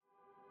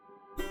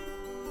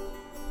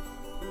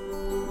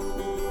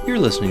You're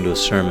listening to a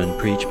sermon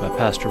preached by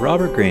Pastor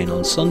Robert Green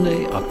on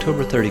Sunday,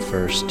 October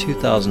 31st,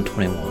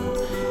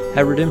 2021,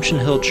 at Redemption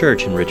Hill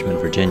Church in Richmond,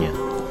 Virginia.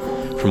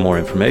 For more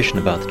information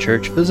about the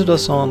church, visit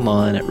us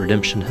online at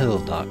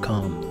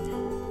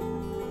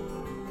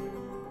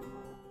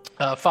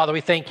redemptionhill.com. Father, we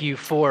thank you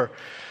for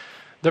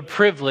the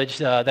privilege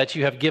that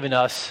you have given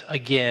us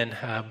again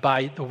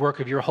by the work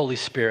of your Holy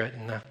Spirit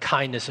and the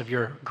kindness of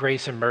your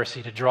grace and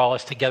mercy to draw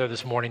us together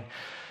this morning.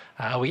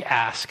 We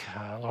ask,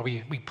 Lord,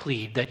 we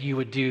plead that you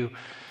would do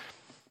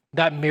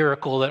that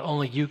miracle that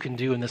only you can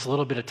do in this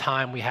little bit of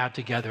time we have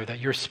together, that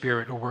your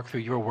Spirit will work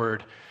through your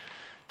word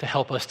to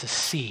help us to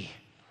see,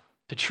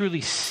 to truly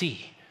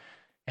see,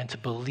 and to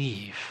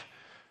believe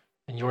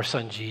in your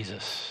Son,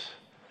 Jesus.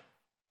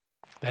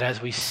 That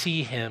as we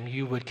see him,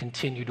 you would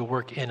continue to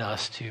work in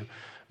us to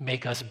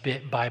make us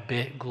bit by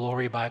bit,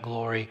 glory by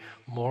glory,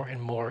 more and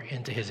more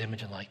into his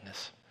image and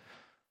likeness.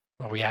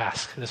 Lord, we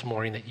ask this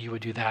morning that you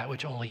would do that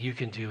which only you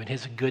can do in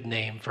his good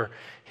name for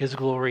his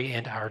glory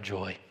and our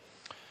joy.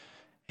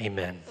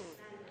 Amen.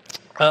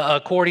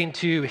 According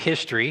to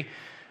history,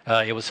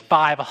 it was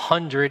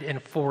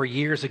 504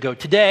 years ago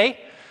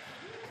today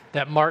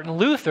that Martin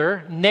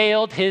Luther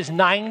nailed his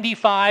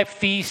 95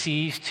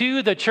 Theses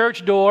to the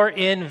church door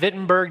in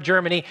Wittenberg,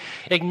 Germany,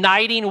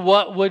 igniting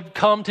what would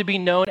come to be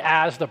known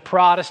as the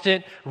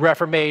Protestant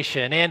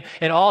Reformation.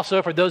 And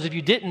also, for those of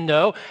you who didn't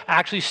know,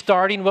 actually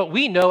starting what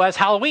we know as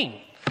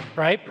Halloween,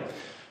 right?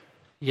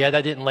 Yeah,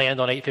 that didn't land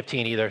on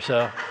 8/15 either,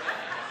 so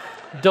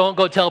don't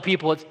go tell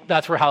people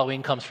that's where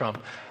Halloween comes from.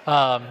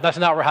 That's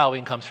not where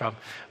Halloween comes from.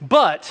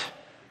 But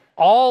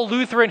all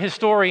Lutheran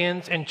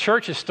historians and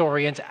church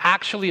historians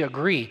actually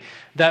agree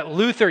that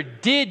Luther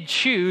did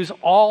choose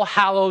All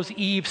Hallows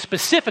Eve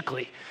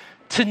specifically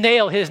to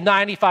nail his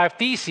 95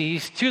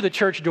 Theses to the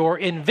church door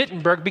in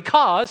Wittenberg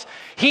because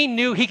he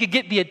knew he could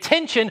get the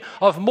attention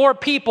of more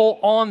people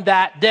on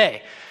that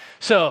day.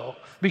 So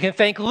we can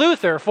thank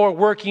Luther for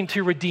working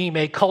to redeem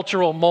a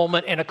cultural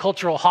moment and a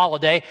cultural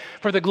holiday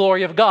for the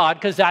glory of God,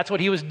 because that's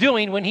what he was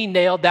doing when he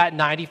nailed that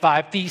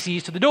 95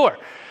 Theses to the door.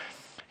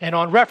 And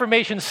on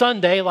Reformation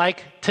Sunday,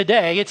 like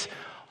today, it's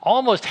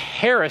almost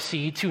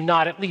heresy to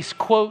not at least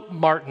quote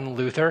Martin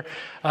Luther,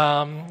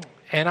 and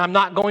I'm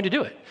not going to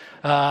do it.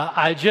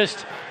 I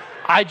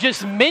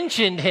just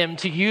mentioned him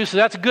to you, so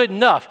that's good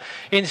enough.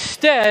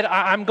 Instead,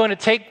 I'm going to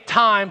take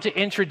time to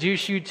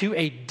introduce you to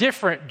a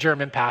different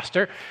German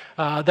pastor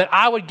that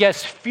I would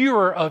guess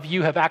fewer of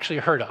you have actually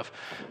heard of.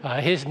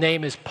 His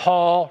name is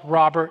Paul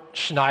Robert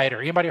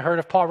Schneider. Anybody heard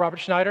of Paul Robert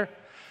Schneider?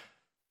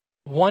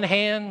 One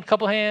hand,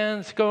 couple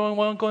hands, going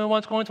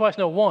once, going twice.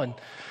 No, one.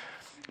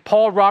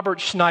 Paul Robert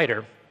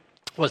Schneider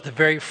was the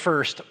very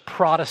first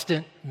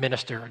Protestant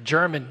minister,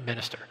 German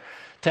minister,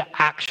 to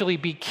actually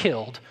be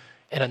killed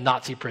in a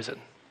Nazi prison.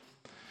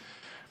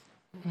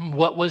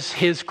 What was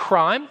his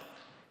crime?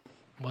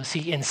 Was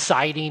he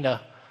inciting a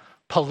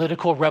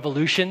political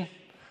revolution?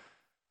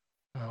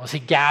 Was he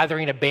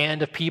gathering a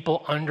band of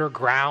people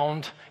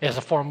underground as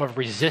a form of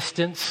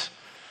resistance?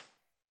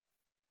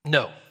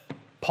 No.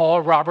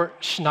 Paul Robert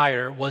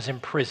Schneider was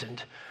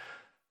imprisoned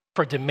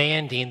for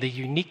demanding the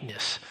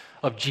uniqueness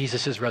of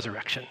Jesus'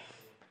 resurrection.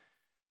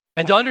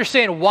 And to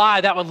understand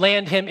why that would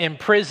land him in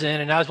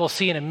prison, and as we'll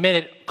see in a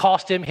minute,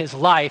 cost him his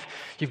life,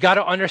 you've got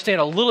to understand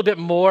a little bit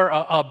more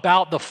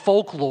about the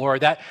folklore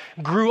that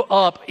grew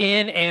up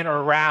in and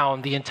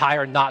around the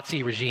entire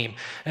Nazi regime.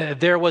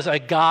 There was a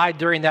guy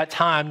during that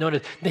time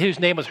whose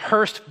name was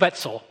Horst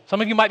Wetzel.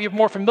 Some of you might be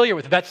more familiar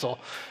with Wetzel.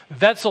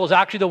 Wetzel is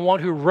actually the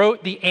one who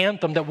wrote the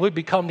anthem that would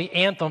become the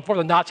anthem for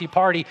the Nazi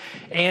Party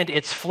and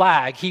its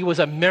flag. He was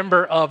a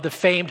member of the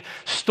famed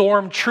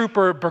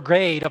Stormtrooper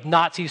Brigade of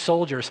Nazi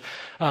soldiers.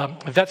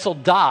 Wetzel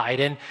died,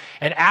 and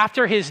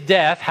after his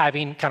death,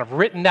 having kind of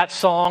written that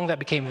song that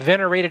became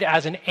venerated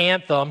as an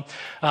anthem,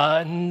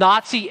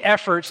 Nazi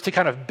efforts to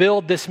kind of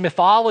build this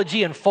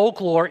mythology and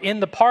folklore in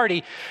the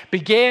party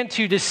began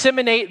to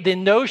disseminate the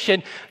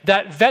notion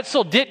that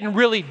Wetzel didn't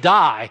really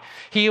die.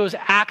 He was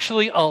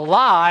actually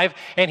alive,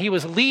 and he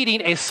was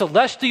leading a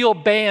celestial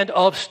band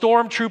of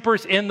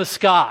stormtroopers in the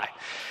sky.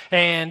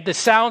 And this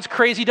sounds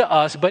crazy to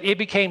us, but it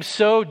became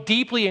so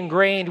deeply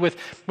ingrained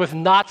with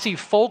Nazi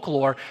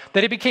folklore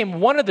that it became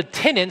one of the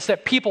tenets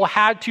that people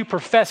had to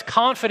profess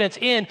confidence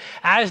in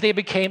as they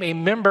became a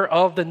member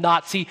of the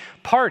Nazi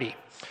party.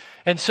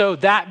 And so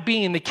that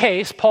being the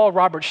case, Paul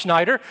Robert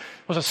Schneider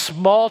was a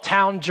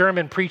small-town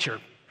German preacher.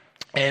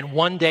 And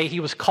one day he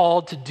was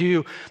called to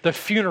do the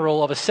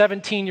funeral of a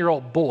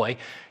 17-year-old boy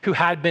who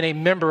had been a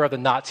member of the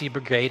Nazi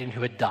brigade and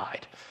who had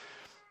died.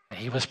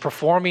 He was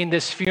performing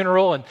this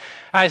funeral, and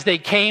as they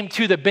came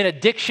to the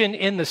benediction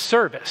in the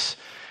service,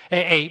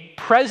 a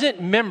present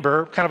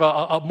member, kind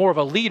of more of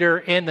a leader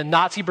in the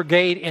Nazi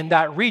brigade in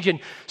that region,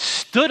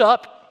 stood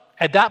up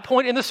at that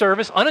point in the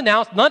service,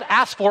 unannounced, not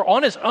asked for,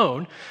 on his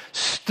own,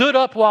 stood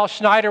up while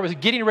Schneider was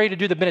getting ready to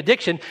do the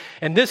benediction,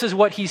 and this is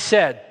what he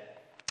said: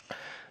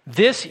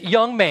 "This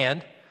young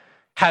man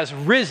has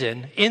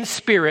risen in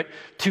spirit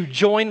to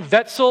join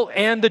Wetzel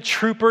and the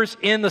troopers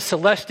in the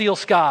celestial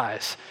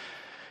skies."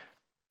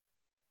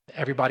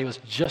 Everybody was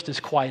just as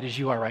quiet as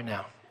you are right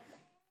now.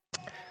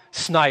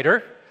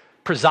 Snyder,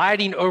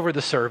 presiding over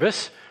the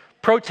service,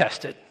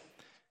 protested.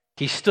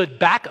 He stood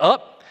back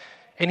up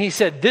and he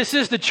said, "This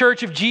is the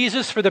church of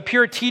Jesus for the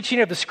pure teaching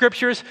of the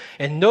scriptures,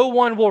 and no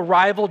one will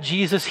rival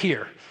Jesus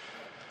here."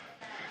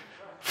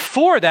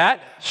 For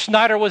that,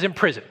 Snyder was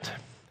imprisoned.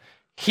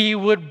 He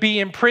would be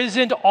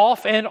imprisoned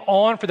off and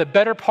on for the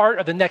better part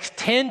of the next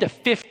 10 to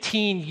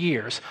 15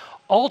 years,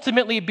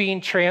 ultimately being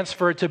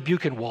transferred to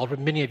Buchenwald, which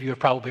many of you have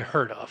probably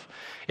heard of.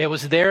 It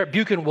was there at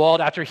Buchenwald,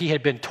 after he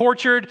had been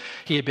tortured,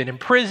 he had been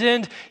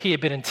imprisoned, he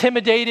had been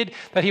intimidated,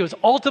 that he was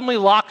ultimately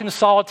locked in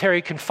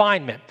solitary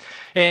confinement.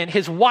 And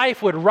his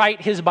wife would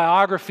write his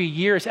biography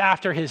years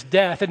after his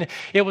death. And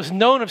it was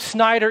known of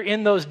Snyder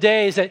in those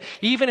days that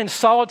even in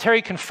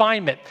solitary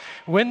confinement,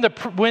 when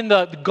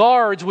the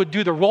guards would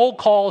do the roll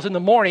calls in the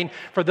morning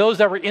for those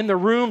that were in the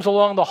rooms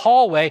along the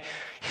hallway,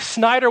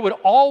 Snyder would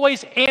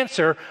always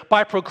answer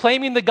by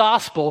proclaiming the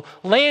gospel,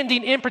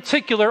 landing in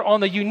particular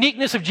on the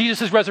uniqueness of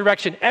Jesus'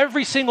 resurrection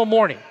every single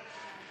morning.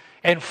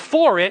 And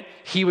for it,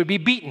 he would be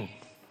beaten.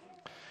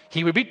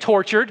 He would be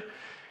tortured,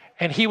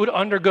 and he would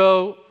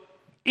undergo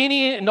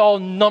any and all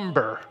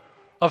number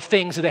of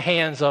things at the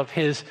hands of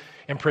his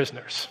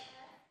imprisoners.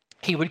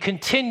 He would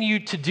continue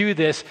to do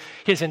this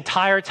his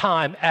entire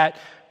time at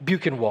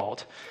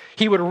Buchenwald.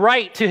 He would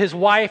write to his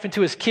wife and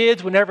to his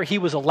kids whenever he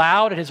was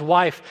allowed, and his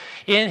wife,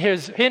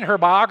 in her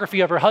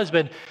biography of her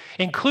husband,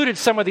 included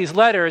some of these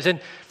letters.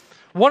 And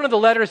one of the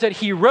letters that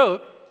he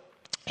wrote,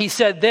 he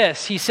said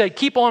this. He said,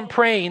 "Keep on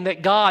praying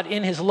that God,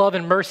 in his love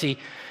and mercy,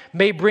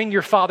 may bring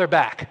your father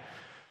back.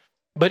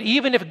 But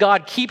even if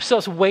God keeps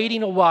us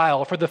waiting a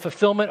while for the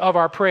fulfillment of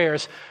our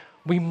prayers,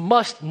 we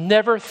must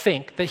never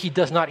think that he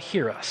does not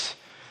hear us.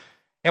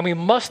 And we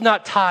must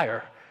not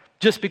tire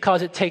just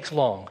because it takes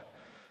long.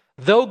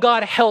 Though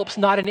God helps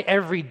not in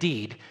every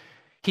deed,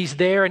 he's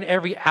there in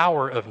every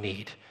hour of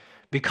need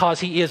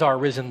because he is our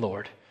risen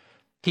Lord.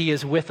 He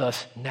is with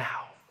us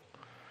now."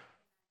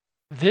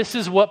 This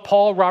is what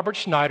Paul Robert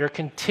Snyder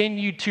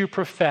continued to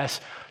profess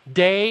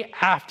day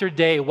after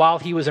day while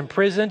he was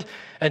imprisoned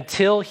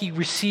until he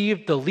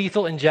received the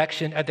lethal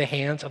injection at the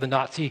hands of the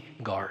Nazi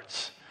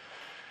guards.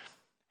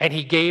 And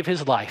he gave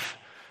his life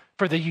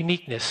for the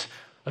uniqueness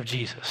of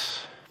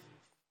Jesus,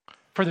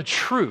 for the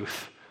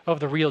truth of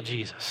the real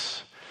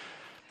Jesus.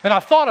 And I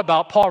thought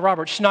about Paul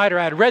Robert Snyder.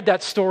 I had read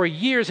that story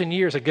years and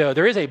years ago.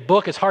 There is a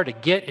book, it's hard to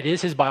get. It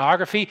is his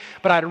biography.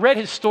 But I had read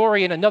his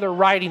story in another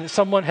writing that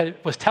someone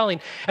was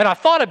telling. And I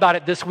thought about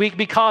it this week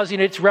because,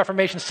 it's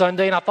Reformation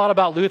Sunday, and I thought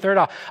about Luther, and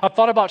I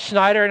thought about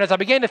Snyder. And as I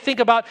began to think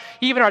about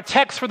even our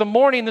text for the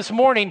morning this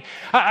morning,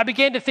 I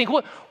began to think,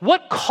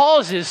 what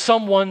causes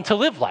someone to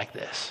live like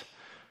this?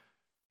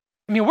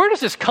 Where does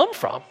this come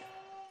from?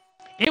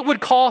 It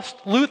would cost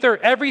Luther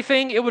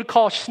everything. It would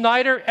cost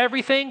Snyder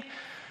everything.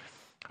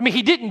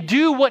 He didn't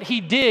do what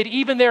he did,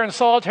 even there in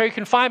solitary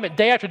confinement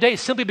day after day,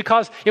 simply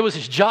because it was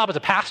his job as a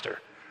pastor.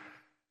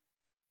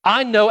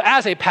 I know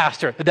as a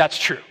pastor that that's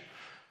true,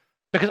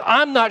 because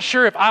I'm not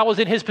sure if I was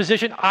in his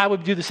position, I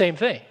would do the same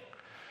thing.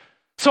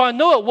 So I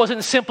know it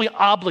wasn't simply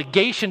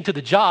obligation to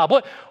the job.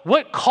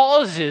 What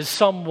causes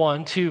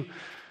someone to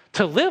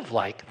live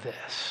like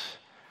this?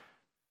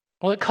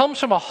 Well, it comes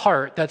from a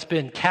heart that's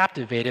been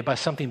captivated by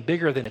something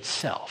bigger than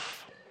itself.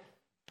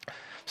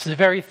 It's the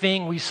very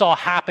thing we saw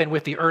happen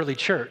with the early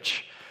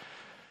church.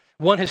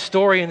 One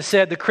historian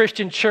said the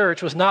Christian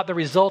church was not the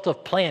result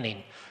of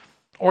planning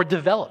or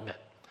development.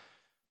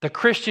 The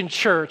Christian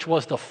church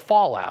was the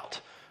fallout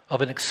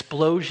of an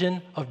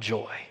explosion of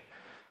joy,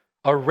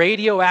 a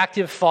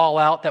radioactive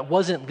fallout that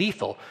wasn't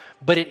lethal,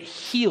 but it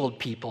healed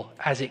people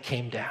as it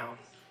came down.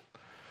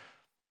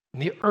 In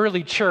the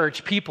early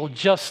church, people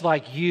just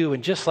like you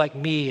and just like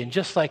me and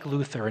just like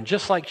Luther and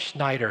just like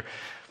Snyder,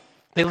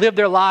 they lived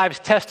their lives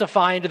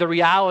testifying to the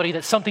reality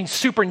that something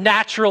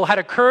supernatural had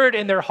occurred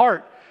in their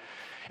heart.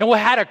 And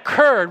what had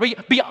occurred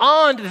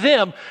beyond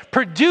them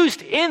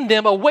produced in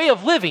them a way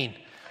of living,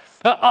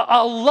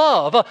 a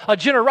love, a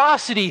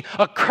generosity,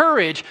 a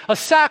courage, a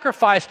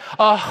sacrifice,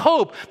 a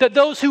hope that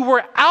those who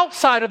were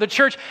outside of the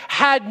church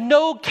had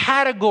no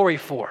category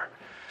for.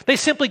 They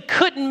simply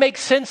couldn't make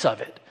sense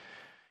of it.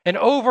 And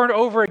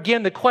over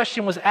again, the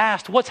question was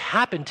asked, what's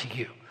happened to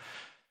you?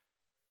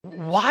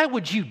 Why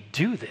would you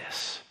do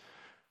this?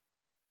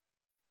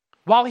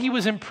 While he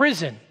was in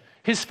prison,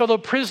 his fellow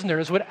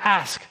prisoners would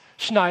ask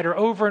Snyder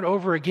over and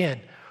over again,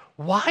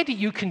 why do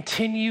you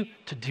continue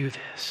to do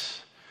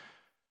this?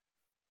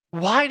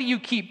 Why do you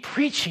keep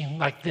preaching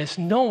like this,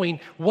 knowing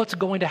what's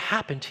going to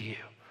happen to you?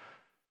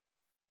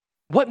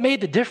 What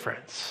made the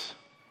difference?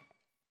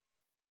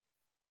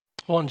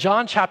 Well, in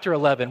John chapter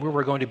 11, where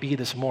we're going to be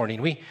this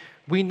morning,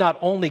 we not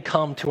only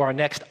come to our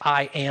next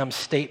I am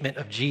statement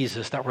of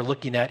Jesus that we're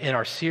looking at in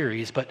our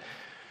series, but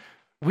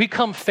we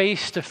come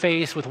face to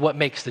face with what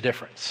makes the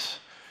difference.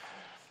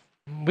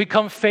 We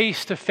come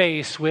face to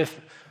face with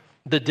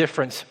the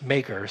difference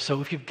maker.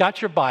 So if you've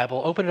got your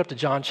Bible, open it up to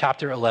John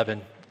chapter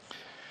 11.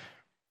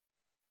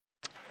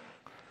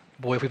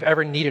 Boy, if we've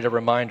ever needed a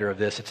reminder of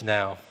this, it's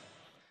now.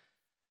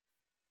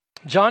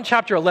 John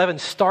chapter 11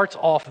 starts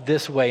off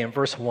this way in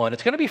verse 1.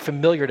 It's going to be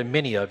familiar to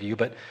many of you,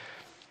 but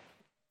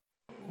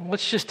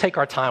let's just take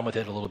our time with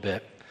it a little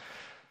bit.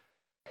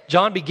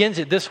 John begins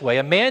it this way.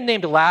 A man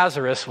named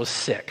Lazarus was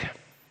sick.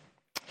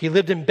 He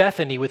lived in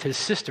Bethany with his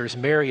sisters,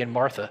 Mary and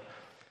Martha.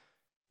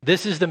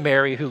 This is the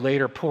Mary who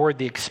later poured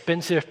the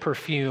expensive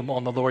perfume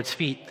on the Lord's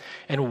feet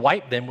and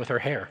wiped them with her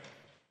hair.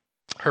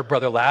 Her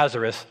brother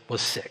Lazarus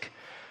was sick.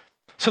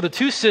 So the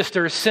two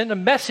sisters sent a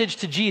message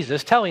to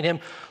Jesus telling him,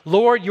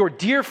 Lord, your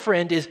dear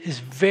friend is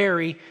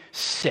very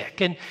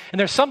sick. And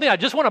there's something I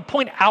just want to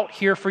point out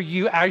here for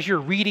you as you're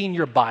reading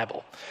your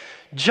Bible.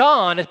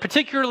 John,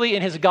 particularly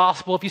in his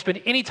gospel, if you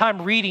spend any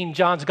time reading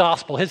John's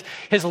gospel,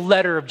 his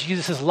letter of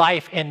Jesus'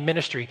 life and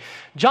ministry,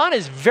 John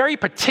is very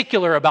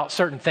particular about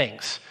certain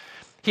things.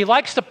 He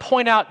likes to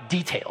point out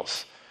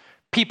details,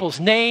 people's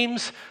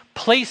names,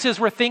 places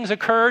where things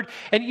occurred,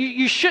 and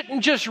you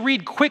shouldn't just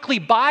read quickly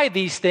by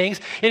these things.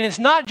 And it's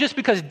not just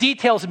because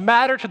details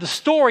matter to the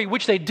story,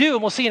 which they do,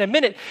 and we'll see in a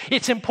minute.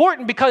 It's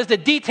important because the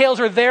details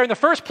are there in the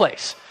first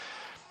place,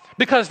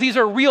 because these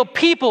are real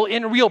people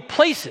in real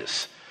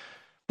places.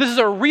 This is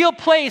a real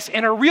place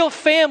and a real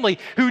family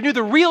who knew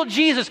the real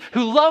Jesus,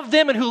 who loved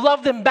them and who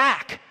loved them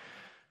back.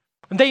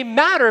 They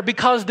matter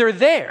because they're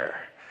there.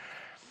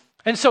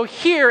 And so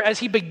here, as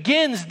he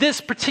begins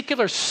this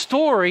particular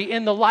story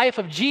in the life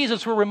of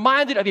Jesus, we're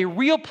reminded of a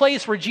real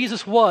place where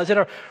Jesus was, and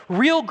a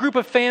real group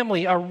of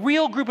family, a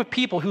real group of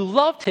people who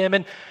loved him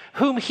and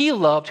whom he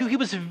loved, who he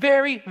was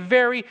very,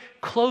 very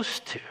close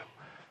to.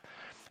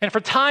 And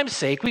for time's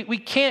sake, we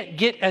can't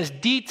get as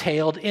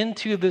detailed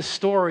into this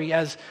story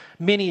as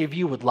many of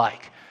you would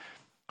like.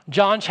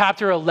 John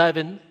chapter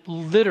 11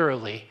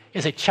 literally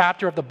is a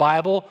chapter of the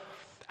Bible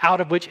out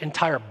of which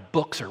entire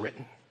books are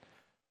written.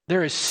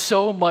 There is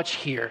so much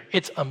here.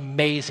 It's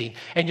amazing.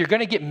 And you're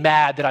going to get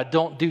mad that I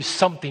don't do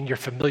something you're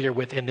familiar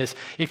with in this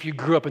if you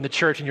grew up in the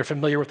church and you're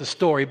familiar with the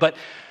story. But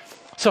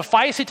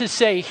suffice it to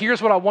say, here's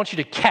what I want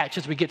you to catch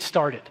as we get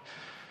started.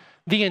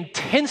 The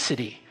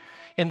intensity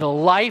in the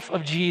life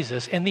of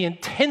Jesus and the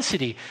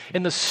intensity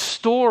in the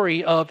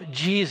story of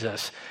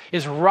Jesus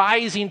is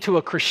rising to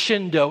a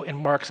crescendo in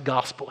Mark's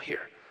gospel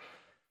here.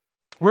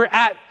 We're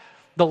at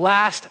the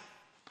last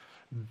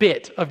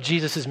bit of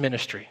Jesus'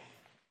 ministry.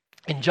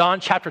 In John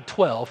chapter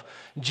 12,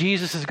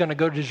 Jesus is going to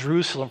go to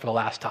Jerusalem for the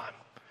last time,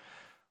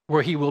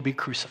 where he will be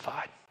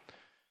crucified.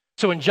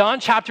 So in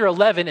John chapter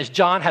 11, as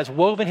John has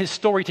woven his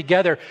story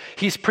together,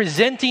 he's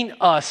presenting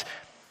us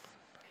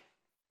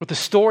with the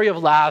story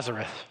of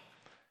Lazarus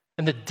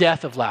and the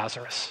death of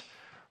Lazarus,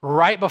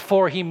 right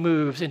before he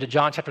moves into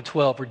John chapter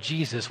 12, where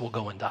Jesus will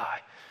go and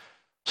die.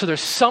 So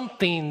there's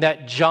something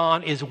that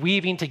John is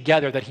weaving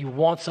together that he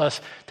wants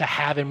us to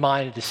have in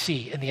mind and to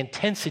see, and the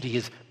intensity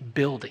is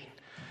building.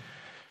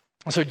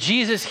 And so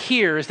Jesus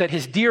hears that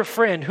his dear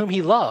friend whom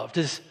he loved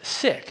is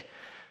sick.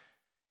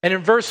 And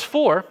in verse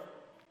 4,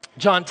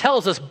 John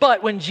tells us,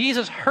 but when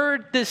Jesus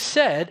heard this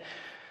said,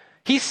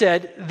 he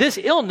said, this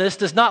illness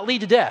does not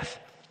lead to death.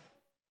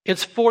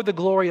 It's for the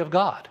glory of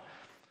God,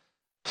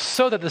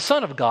 so that the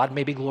Son of God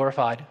may be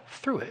glorified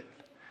through it,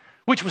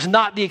 which was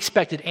not the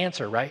expected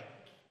answer, right?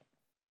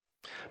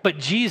 But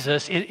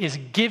Jesus is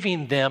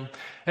giving them,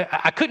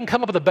 I couldn't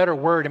come up with a better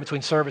word in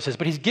between services,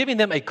 but he's giving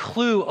them a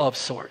clue of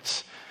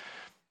sorts,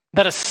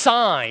 that a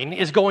sign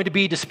is going to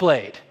be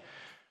displayed.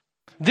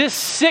 This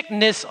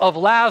sickness of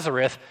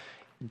Lazarus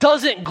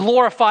doesn't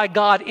glorify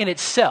God in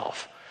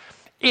itself.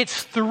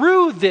 It's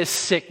through this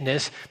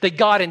sickness that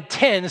God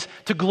intends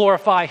to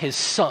glorify his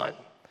Son.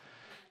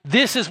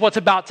 This is what's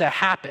about to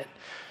happen.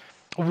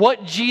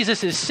 What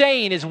Jesus is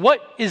saying is what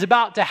is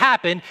about to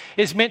happen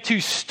is meant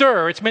to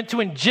stir, it's meant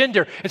to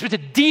engender, it's meant to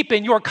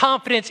deepen your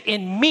confidence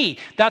in me.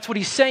 That's what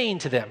he's saying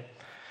to them.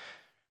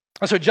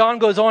 And so John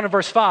goes on in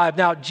verse 5.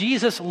 Now,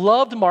 Jesus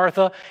loved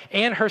Martha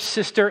and her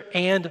sister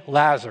and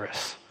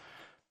Lazarus.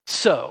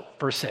 So,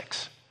 verse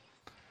 6.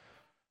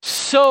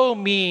 So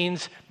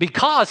means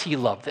because he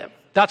loved them.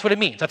 That's what it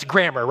means. That's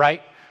grammar,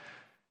 right?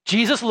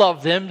 Jesus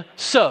loved them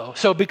so.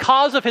 So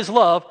because of his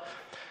love,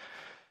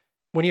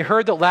 when he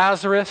heard that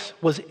Lazarus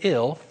was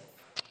ill,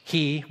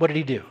 what did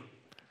he do?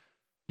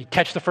 He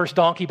catch the first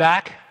donkey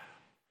back?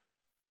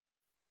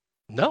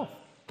 No.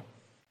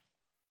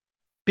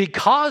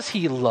 Because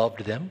he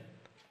loved them,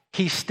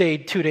 he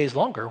stayed 2 days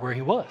longer where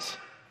he was.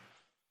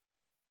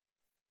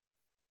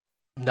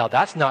 Now,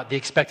 that's not the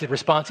expected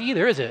response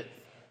either, is it?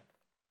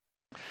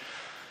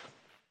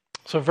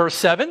 So verse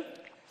 7,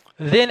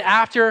 then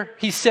after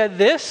he said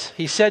this,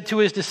 he said to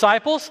his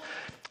disciples,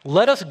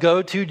 let us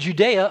go to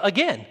Judea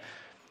again.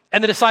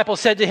 And the disciples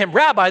said to him,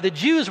 Rabbi, the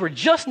Jews were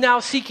just now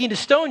seeking to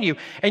stone you,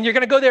 and you're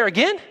going to go there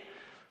again?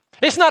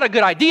 It's not a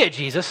good idea,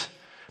 Jesus.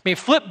 I mean,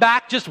 flip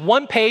back just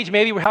one page,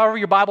 maybe however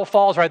your Bible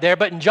falls right there.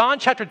 But in John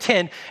chapter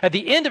 10, at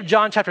the end of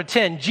John chapter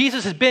 10,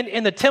 Jesus has been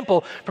in the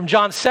temple from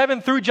John 7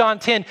 through John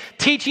 10,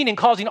 teaching and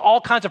causing all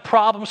kinds of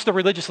problems to the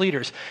religious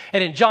leaders.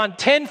 And in John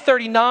 10,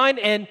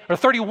 39 or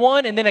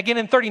 31, and then again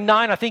in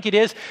 39, I think it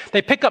is,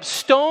 they pick up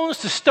stones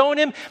to stone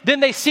him.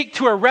 Then they seek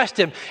to arrest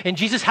him. And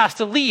Jesus has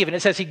to leave. And it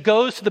says he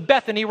goes to the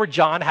Bethany where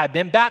John had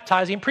been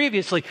baptizing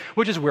previously,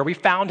 which is where we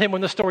found him when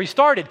the story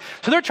started.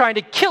 So they're trying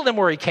to kill him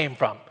where he came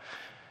from.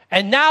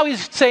 And now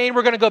he's saying,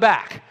 we're going to go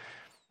back.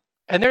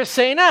 And they're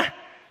saying,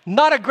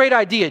 not a great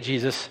idea,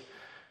 Jesus.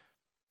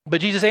 But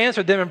Jesus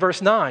answered them in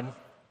verse 9,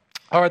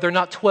 are there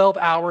not 12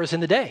 hours in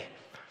the day?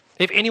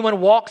 If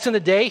anyone walks in the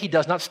day, he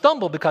does not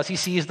stumble because he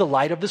sees the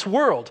light of this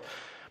world.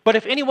 But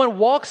if anyone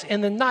walks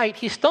in the night,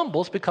 he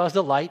stumbles because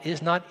the light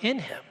is not in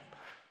him.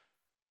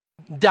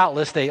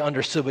 Doubtless they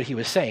understood what he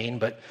was saying,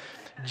 but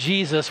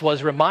Jesus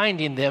was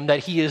reminding them that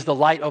he is the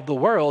light of the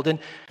world, and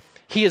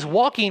he is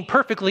walking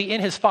perfectly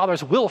in his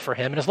Father's will for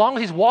him. And as long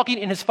as he's walking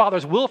in his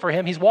Father's will for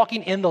him, he's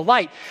walking in the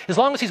light. As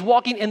long as he's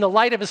walking in the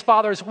light of his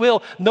Father's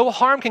will, no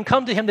harm can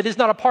come to him that is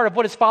not a part of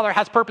what his Father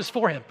has purpose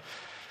for him.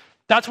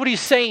 That's what he's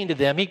saying to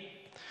them. He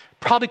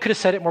probably could have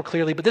said it more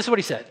clearly, but this is what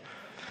he said.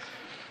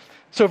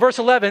 So verse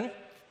 11,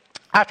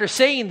 after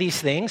saying these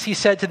things, he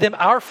said to them,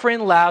 our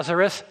friend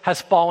Lazarus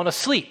has fallen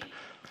asleep,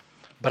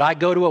 but I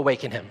go to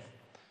awaken him.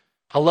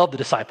 I love the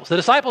disciples. The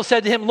disciples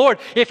said to him, Lord,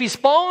 if he's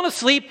fallen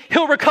asleep,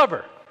 he'll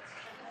recover.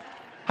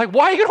 Like,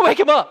 why are you going to wake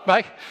him up,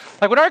 right?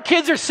 Like when our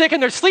kids are sick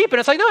and they're sleeping,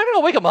 it's like, no, I'm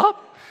going to wake them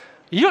up.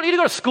 You don't need to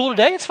go to school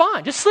today. It's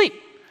fine. Just sleep.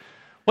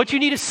 What you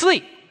need is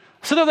sleep.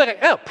 So they're like,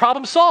 oh,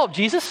 problem solved,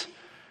 Jesus.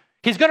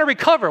 He's going to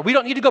recover. We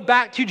don't need to go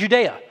back to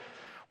Judea.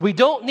 We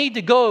don't need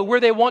to go where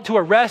they want to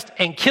arrest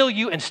and kill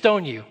you and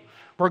stone you.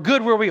 We're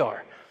good where we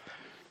are.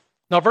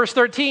 Now, verse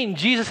 13,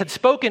 Jesus had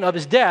spoken of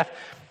his death,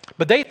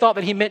 but they thought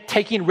that he meant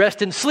taking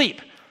rest and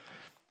sleep.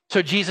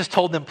 So Jesus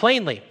told them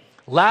plainly,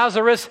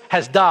 Lazarus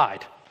has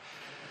died.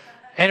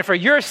 And for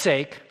your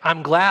sake,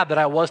 I'm glad that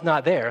I was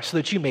not there so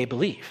that you may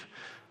believe.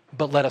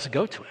 But let us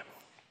go to him.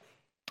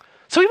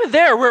 So even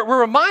there, we're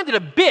reminded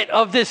a bit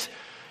of this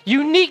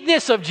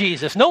uniqueness of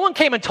Jesus. No one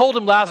came and told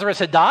him Lazarus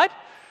had died.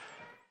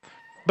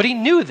 But he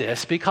knew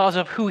this because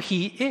of who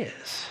he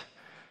is.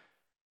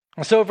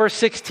 And so verse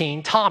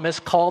 16, Thomas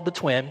called the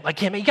twin.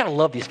 Again, man, you got to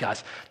love these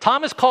guys.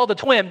 Thomas called the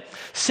twin,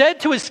 said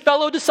to his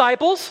fellow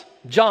disciples,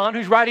 John,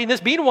 who's writing this,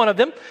 being one of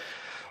them,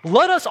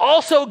 let us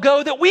also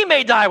go that we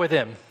may die with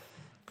him.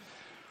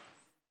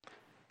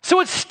 So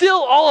it's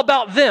still all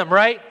about them,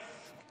 right?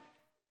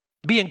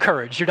 Be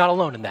encouraged. You're not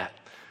alone in that,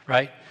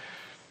 right?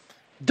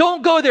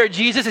 Don't go there,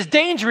 Jesus. It's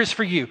dangerous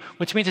for you,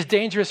 which means it's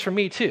dangerous for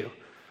me too.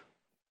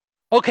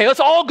 Okay, let's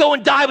all go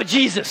and die with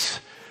Jesus.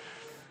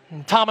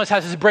 And Thomas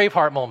has his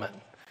Braveheart moment.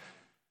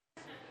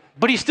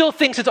 But he still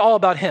thinks it's all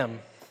about him.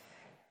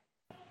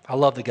 I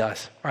love the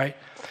guys, right?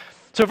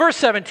 So verse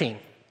 17.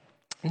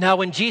 Now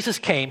when Jesus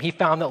came, he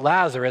found that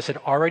Lazarus had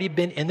already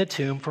been in the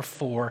tomb for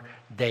 4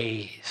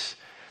 days.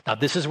 Now,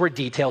 this is where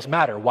details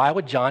matter. Why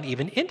would John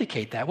even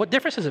indicate that? What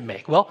difference does it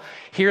make? Well,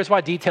 here's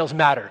why details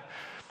matter.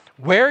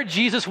 Where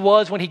Jesus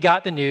was when he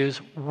got the news,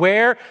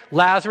 where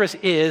Lazarus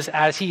is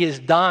as he is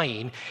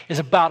dying, is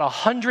about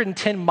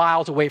 110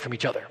 miles away from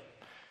each other.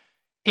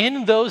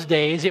 In those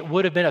days, it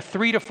would have been a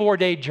 3 to 4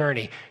 day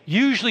journey,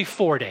 usually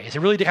 4 days. It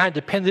really kind of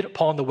depended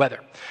upon the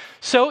weather.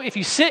 So if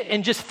you sit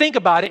and just think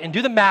about it and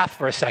do the math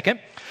for a second,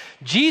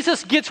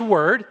 Jesus gets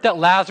word that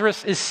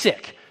Lazarus is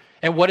sick.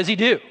 And what does he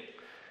do?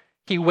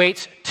 He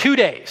waits 2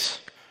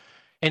 days.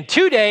 In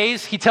 2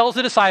 days, he tells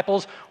the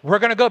disciples, we're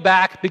going to go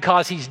back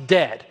because he's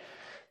dead.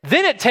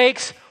 Then it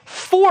takes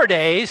 4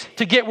 days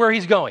to get where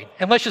he's going.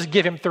 And let's just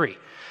give him 3.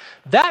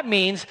 That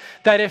means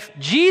that if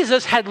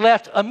Jesus had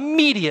left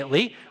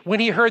immediately when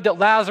he heard that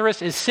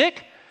Lazarus is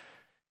sick,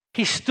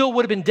 he still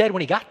would have been dead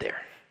when he got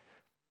there.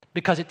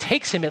 Because it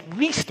takes him at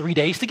least 3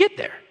 days to get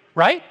there,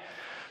 right?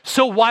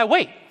 So why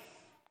wait?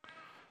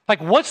 Like,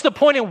 what's the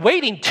point in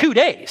waiting 2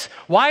 days?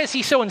 Why is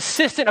he so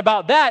insistent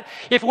about that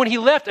if when he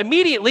left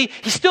immediately,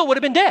 he still would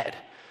have been dead?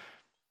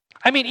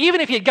 I mean, even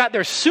if he had got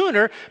there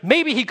sooner,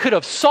 maybe he could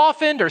have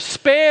softened or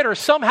spared or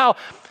somehow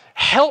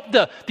helped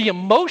the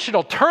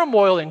emotional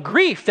turmoil and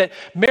grief that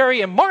Mary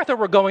and Martha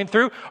were going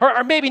through,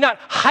 or maybe not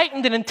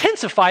heightened and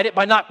intensified it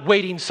by not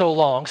waiting so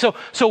long.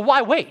 So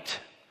why wait?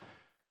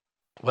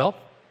 Well,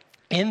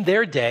 in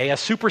their day, a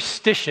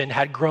superstition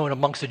had grown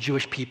amongst the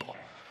Jewish people,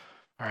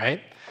 all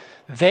right?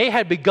 They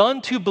had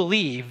begun to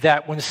believe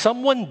that when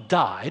someone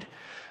died,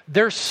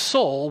 their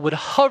soul would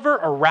hover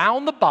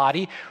around the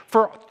body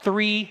for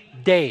 3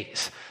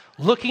 days,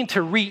 looking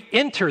to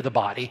re-enter the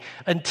body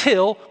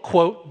until,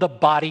 quote, the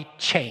body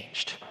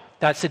changed.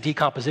 That's the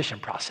decomposition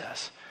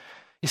process.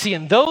 You see,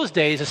 in those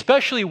days,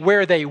 especially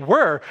where they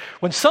were,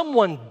 when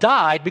someone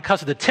died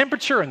because of the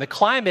temperature and the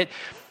climate,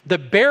 the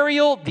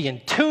burial, the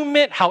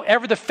entombment,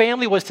 however the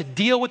family was to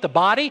deal with the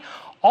body,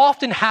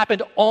 often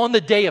happened on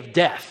the day of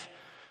death,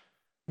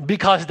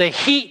 because the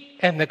heat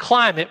and the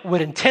climate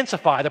would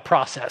intensify the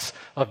process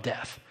of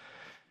death.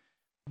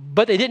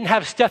 But they didn't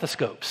have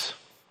stethoscopes.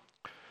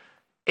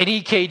 and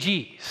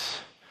EKGs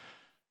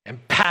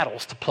and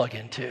paddles to plug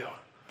into.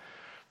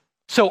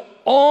 So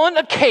on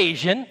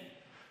occasion,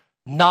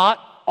 not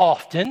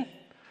often,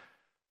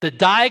 the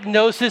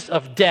diagnosis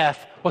of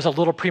death was a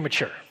little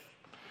premature.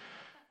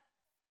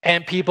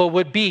 And people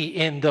would be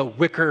in the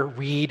wicker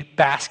reed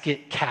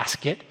basket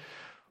casket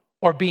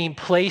or being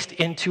placed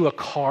into a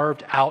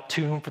carved out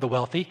tomb for the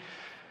wealthy.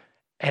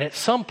 And at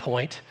some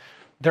point,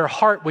 their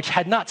heart, which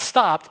had not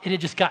stopped, it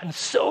had just gotten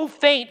so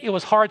faint it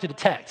was hard to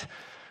detect.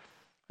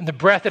 And the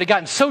breath that had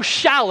gotten so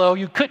shallow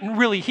you couldn't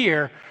really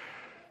hear,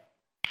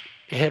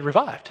 it had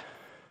revived.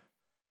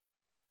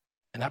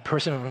 And that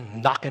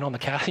person knocking on the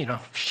casket,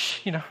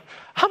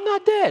 I'm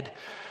not dead.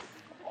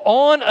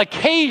 On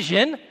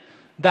occasion,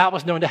 that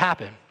was known to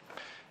happen.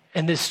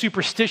 And this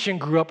superstition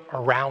grew up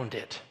around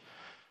it.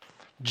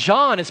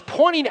 John is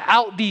pointing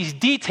out these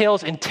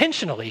details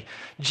intentionally.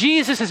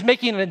 Jesus is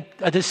making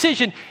a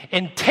decision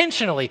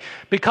intentionally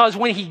because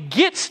when he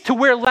gets to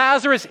where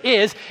Lazarus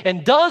is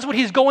and does what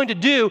he's going to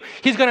do,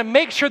 he's going to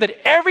make sure that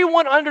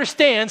everyone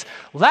understands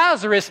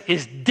Lazarus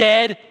is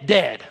dead.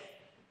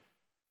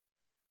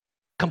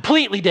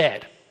 Completely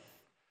dead.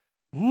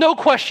 No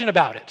question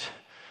about it.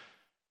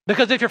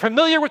 Because if you're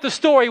familiar with the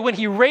story, when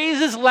he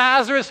raises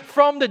Lazarus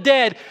from the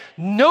dead,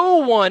 no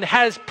one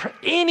has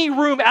any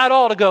room at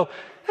all to go,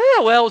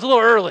 it was a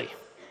little early.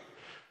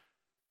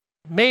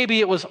 Maybe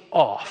it was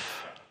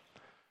off.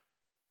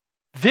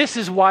 This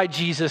is why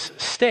Jesus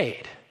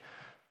stayed.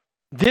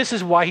 This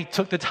is why he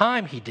took the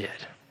time he did.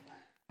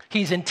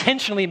 He's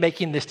intentionally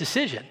making this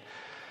decision.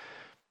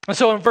 And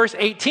so in verse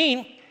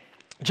 18,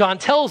 John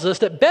tells us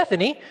that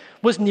Bethany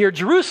was near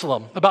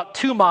Jerusalem, about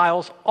 2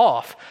 miles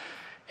off.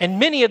 And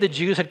many of the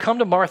Jews had come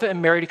to Martha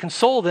and Mary to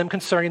console them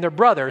concerning their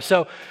brother.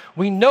 So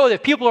we know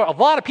that a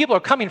lot of people are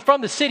coming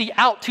from the city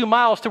out 2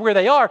 miles to where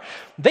they are.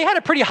 They had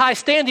a pretty high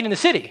standing in the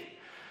city.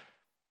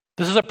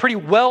 This is a pretty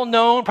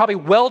well-known, probably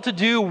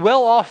well-to-do,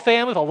 well-off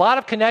family with a lot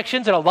of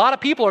connections, and a lot of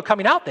people are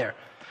coming out there.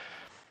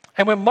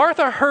 And when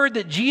Martha heard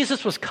that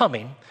Jesus was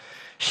coming,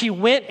 she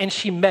went and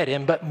she met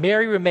him, but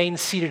Mary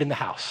remained seated in the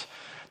house.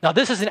 Now,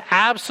 this is an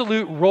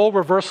absolute role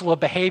reversal of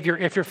behavior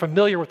if you're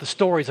familiar with the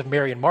stories of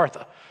Mary and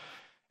Martha.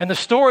 And the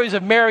stories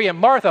of Mary and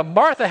Martha,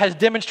 Martha has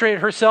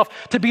demonstrated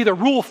herself to be the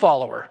rule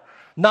follower,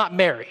 not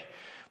Mary.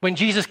 When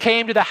Jesus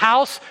came to the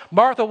house,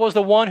 Martha was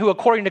the one who,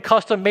 according to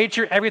custom, made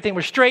sure everything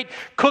was straight,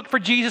 cooked for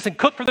Jesus and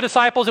cooked for the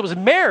disciples. It was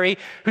Mary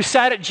who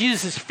sat at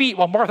Jesus' feet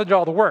while Martha did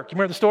all the work. You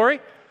remember the story?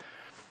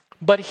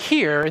 But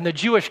here, in the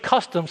Jewish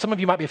custom, some of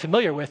you might be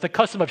familiar with, the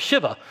custom of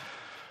Shiva.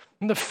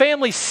 The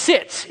family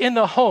sits in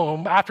the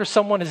home after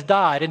someone has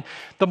died, and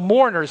the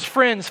mourners,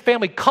 friends,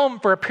 family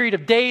come for a period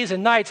of days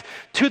and nights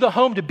to the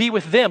home to be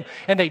with them,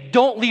 and they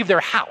don't leave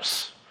their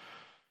house.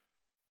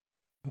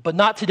 But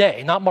not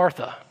today, not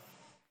Martha.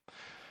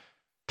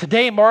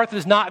 Today, Martha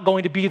is not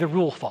going to be the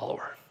rule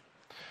follower.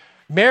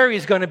 Mary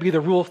is going to be the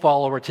rule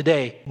follower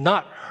today,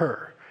 not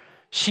her.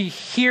 She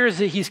hears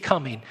that he's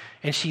coming,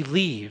 and she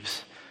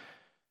leaves,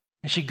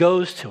 and she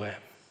goes to him.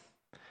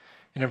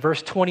 And in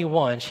verse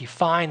 21, she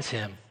finds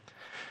him.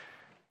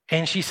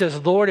 And she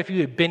says, Lord, if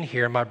you had been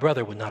here, my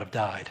brother would not have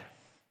died.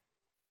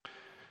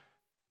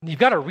 You've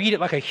got to read it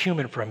like a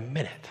human for a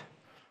minute.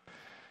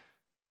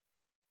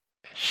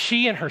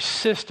 She and her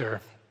sister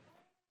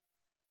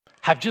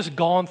have just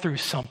gone through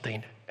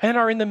something and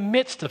are in the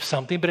midst of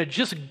something, but had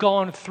just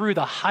gone through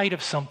the height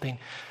of something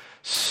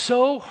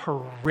so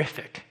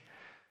horrific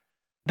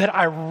that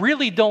I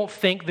really don't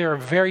think there are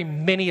very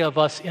many of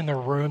us in the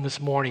room this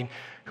morning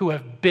who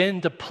have been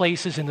to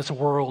places in this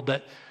world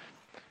that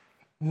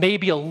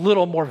maybe a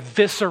little more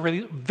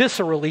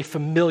viscerally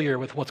familiar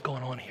with what's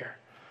going on here.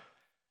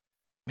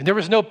 I mean, there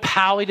was no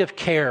palliative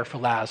care for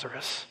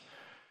Lazarus.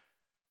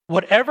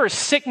 Whatever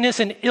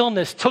sickness and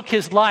illness took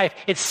his life,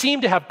 it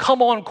seemed to have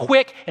come on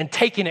quick and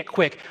taken it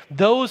quick.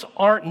 Those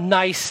aren't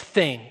nice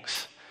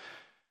things.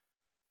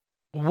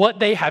 What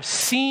they have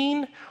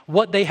seen,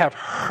 what they have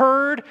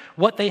heard,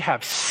 what they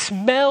have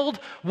smelled,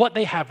 what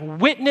they have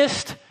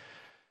witnessed,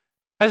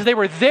 as they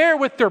were there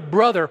with their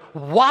brother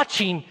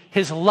watching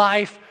his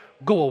life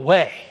go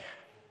away.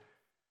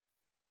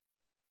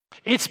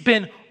 It's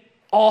been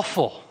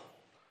awful.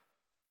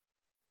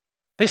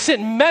 They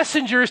sent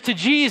messengers to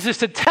Jesus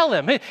to tell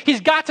him,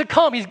 he's got to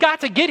come, he's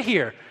got to get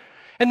here.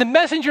 And the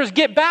messengers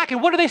get back,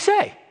 and what do they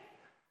say?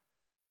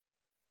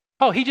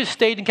 Oh, he just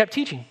stayed and kept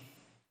teaching.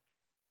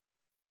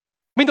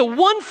 I mean, the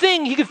one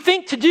thing he could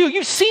think to do,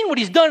 you've seen what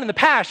he's done in the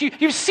past.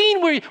 You've seen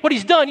what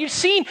he's done. You've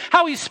seen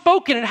how he's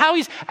spoken and how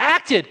he's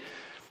acted.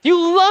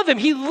 You love him.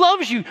 He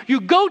loves you.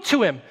 You go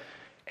to him.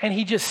 And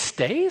he just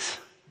stays?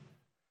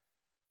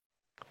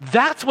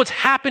 That's what's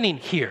happening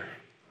here.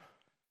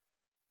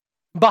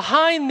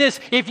 Behind this,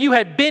 if you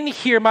had been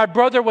here, my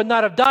brother would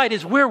not have died,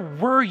 is where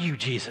were you,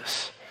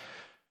 Jesus?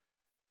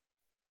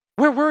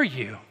 Where were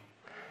you?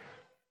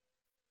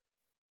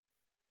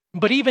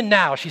 But even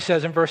now, she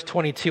says in verse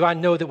 22, I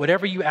know that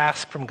whatever you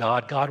ask from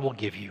God, God will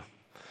give you.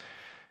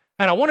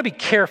 And I want to be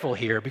careful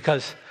here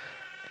because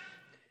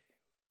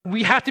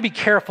we have to be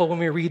careful when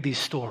we read these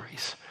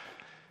stories.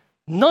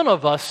 none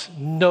of us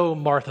know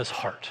Martha's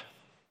heart.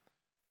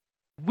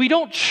 We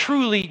don't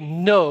truly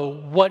know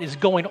what is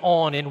going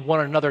on in one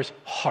another's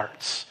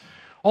hearts.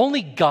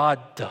 Only God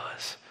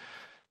does.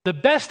 The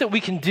best that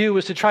we can do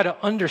is to try to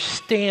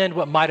understand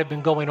what might have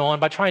been going on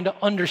by trying to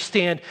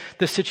understand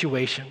the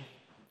situation.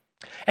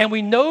 And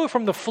we know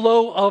from the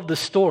flow of the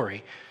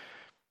story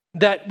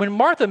that when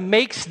Martha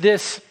makes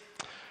this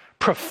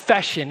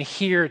profession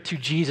here to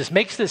Jesus,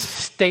 makes this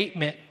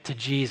statement to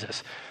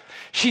Jesus,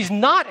 she's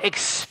not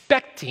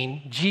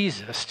expecting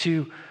Jesus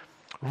to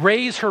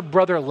raise her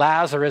brother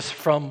Lazarus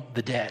from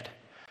the dead.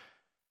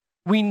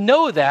 We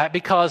know that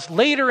because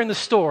later in the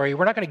story,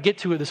 we're not going to get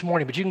to it this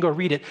morning, but you can go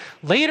read it.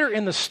 Later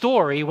in the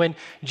story, when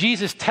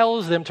Jesus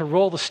tells them to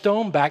roll the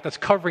stone back that's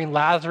covering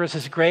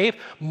Lazarus' grave,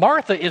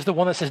 Martha is the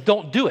one that says,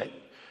 don't do it.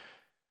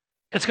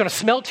 It's going to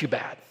smell too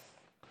bad.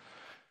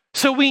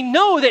 So we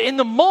know that in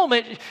the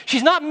moment,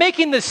 she's not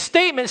making this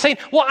statement saying,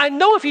 well, I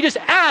know if you just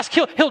ask,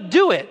 he'll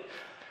do it.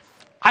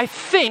 I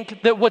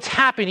think that what's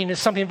happening is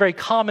something very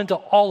common to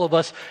all of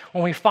us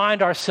when we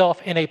find ourselves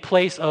in a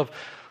place of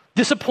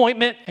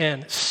disappointment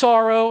and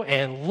sorrow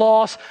and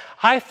loss.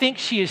 I think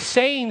she is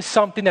saying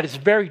something that is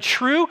very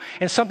true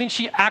and something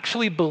she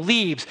actually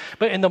believes.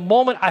 But in the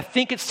moment, I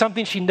think it's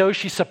something she knows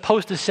she's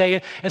supposed to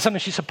say and something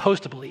she's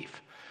supposed to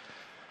believe.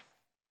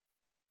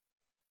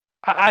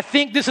 I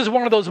think this is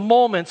one of those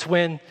moments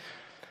when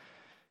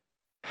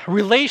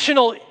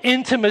relational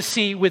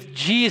intimacy with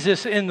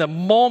Jesus in the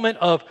moment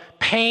of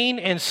pain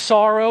and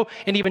sorrow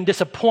and even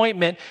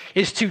disappointment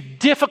is too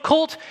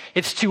difficult,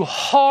 it's too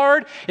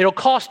hard, it'll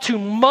cost too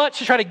much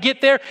to try to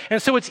get there,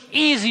 and so it's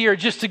easier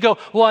just to go,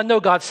 well, I know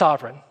God's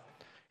sovereign,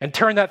 and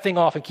turn that thing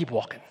off and keep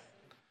walking.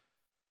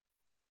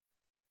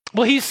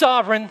 Well, he's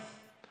sovereign,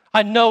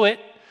 I know it.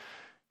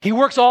 He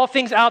works all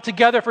things out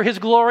together for his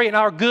glory and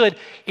our good.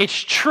 It's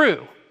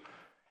true,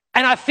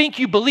 and I think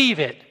you believe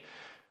it.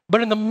 But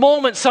in the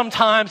moment,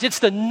 sometimes it's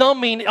the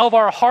numbing of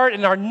our heart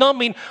and our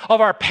numbing of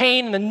our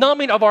pain and the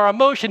numbing of our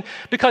emotion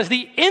because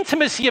the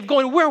intimacy of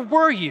going, where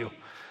were you?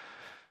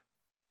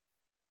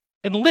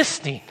 And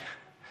listening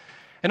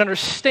and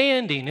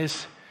understanding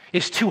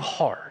is too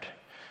hard.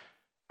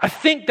 I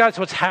think that's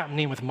what's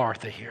happening with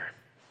Martha here.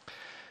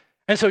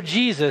 And so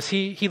Jesus,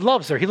 he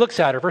loves her. He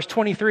looks at her. Verse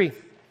 23,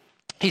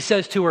 he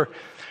says to her,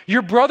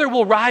 your brother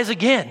will rise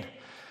again.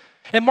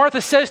 And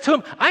Martha says to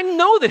him, I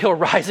know that he'll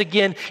rise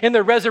again in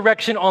the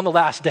resurrection on the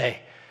last day.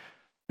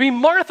 I mean,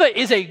 Martha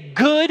is a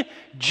good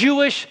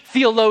Jewish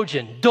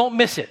theologian. Don't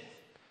miss it.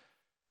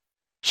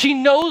 She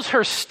knows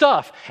her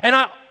stuff, and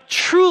I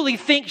truly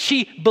think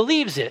she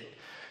believes it.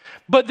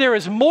 But there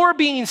is more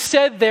being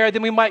said there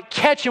than we might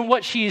catch in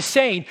what she is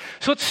saying.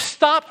 So let's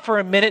stop for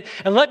a minute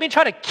and let me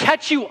try to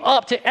catch you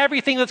up to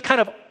everything that's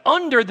kind of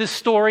under this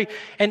story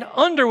and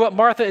under what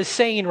Martha is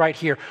saying right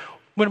here.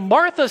 When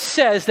Martha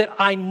says that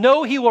I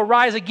know he will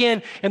rise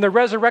again in the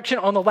resurrection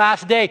on the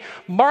last day,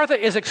 Martha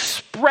is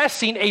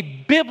expressing a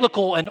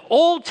biblical, an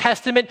Old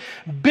Testament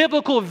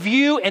biblical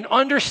view and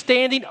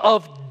understanding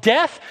of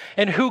death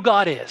and who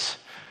God is.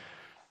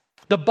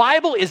 The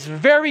Bible is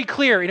very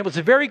clear, and it was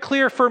very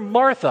clear for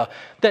Martha,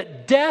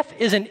 that death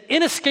is an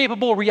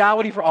inescapable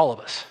reality for all of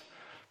us.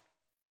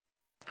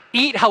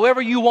 Eat however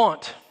you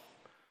want.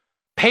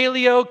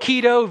 Paleo,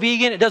 keto,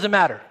 vegan, it doesn't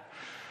matter.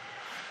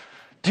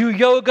 Do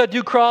yoga,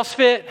 do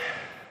CrossFit,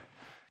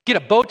 get a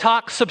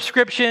Botox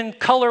subscription,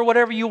 color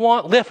whatever you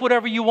want, lift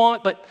whatever you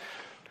want, but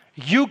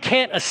you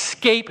can't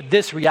escape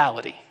this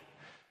reality.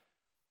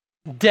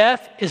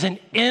 Death is an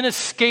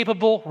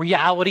inescapable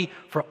reality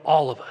for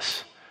all of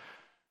us.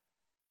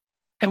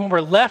 And when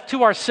we're left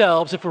to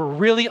ourselves, if we're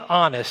really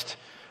honest,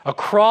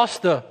 across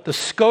the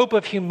scope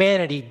of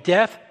humanity,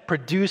 death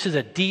produces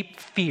a deep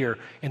fear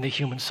in the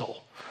human soul.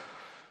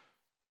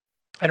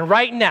 And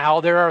right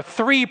now, there are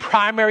three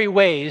primary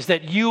ways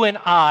that you and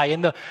I,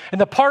 in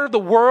the part of the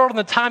world and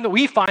the time that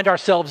we find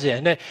ourselves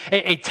in,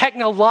 a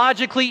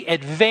technologically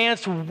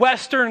advanced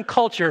Western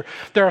culture,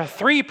 there are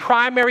three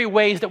primary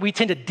ways that we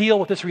tend to deal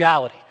with this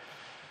reality.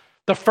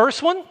 The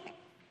first one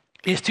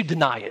is to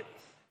deny it.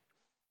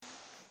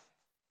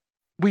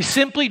 We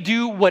simply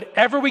do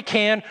whatever we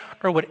can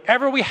or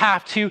whatever we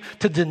have to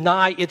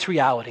deny its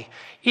reality.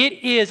 It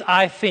is,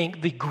 I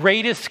think, the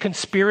greatest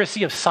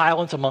conspiracy of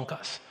silence among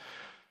us.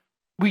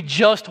 We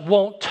just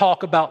won't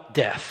talk about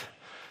death.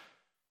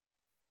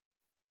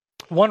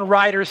 One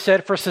writer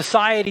said, for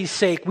society's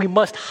sake, we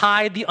must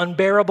hide the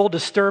unbearable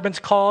disturbance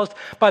caused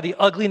by the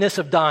ugliness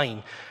of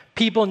dying.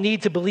 People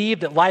need to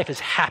believe that life is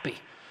happy.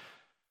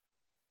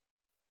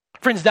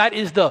 Friends, that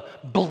is the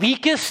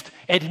bleakest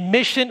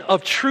admission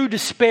of true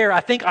despair I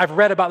think I've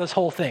read about this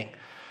whole thing.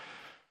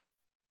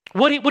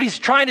 What he's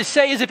trying to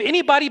say is if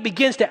anybody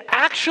begins to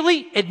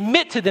actually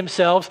admit to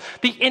themselves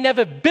the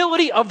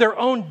inevitability of their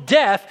own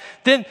death,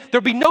 then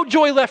there'll be no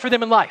joy left for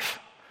them in life.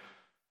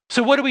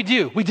 So what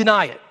do? We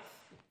deny it.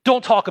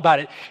 Don't talk about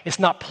it. It's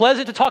not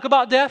pleasant to talk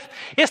about death.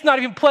 It's not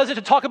even pleasant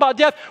to talk about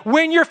death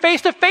when you're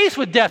face to face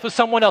with death with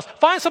someone else.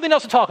 Find something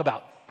else to talk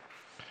about.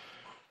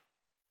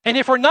 And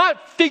if we're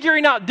not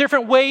figuring out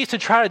different ways to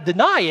try to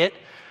deny it,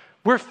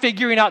 we're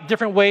figuring out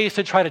different ways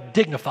to try to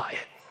dignify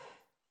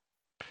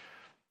it.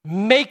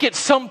 Make it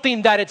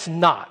something that it's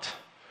not.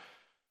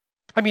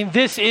 I mean,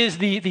 this is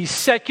the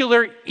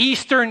secular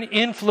Eastern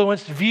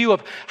influenced view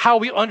of how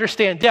we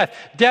understand death.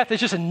 Death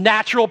is just a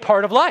natural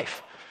part of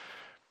life.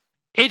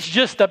 It's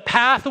just the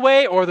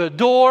pathway or the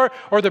door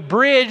or the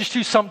bridge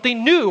to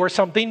something new or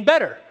something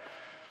better.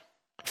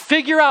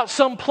 Figure out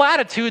some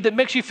platitude that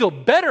makes you feel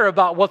better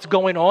about what's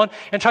going on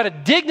and try to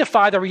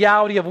dignify the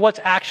reality of what's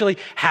actually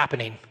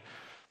happening.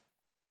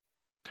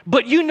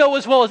 But you know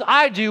as well as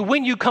I do,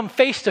 when you come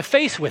face to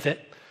face with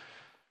it,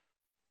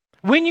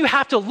 when you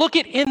have to look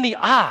it in the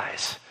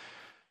eyes,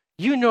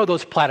 you know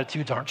those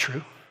platitudes aren't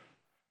true.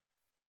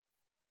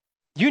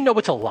 You know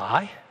it's a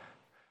lie.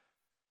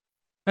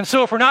 And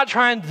so if we're not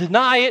trying to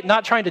deny it,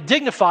 not trying to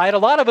dignify it, a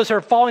lot of us are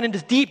falling into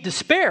deep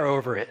despair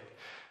over it.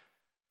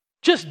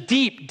 Just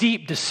deep,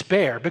 deep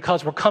despair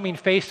because we're coming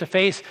face to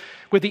face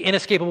with the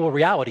inescapable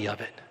reality of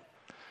it.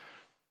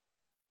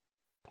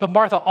 But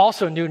Martha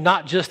also knew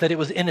not just that it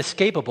was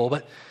inescapable,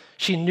 but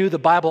she knew the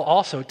Bible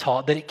also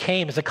taught that it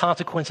came as a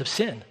consequence of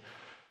sin.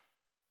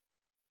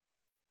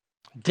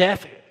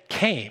 Death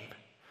came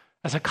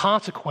as a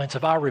consequence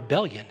of our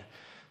rebellion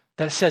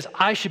that says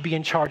I should be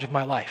in charge of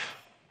my life.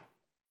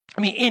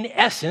 I mean, in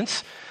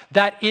essence,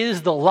 that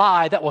is the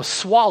lie that was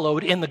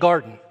swallowed in the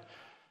garden.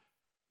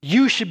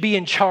 You should be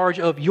in charge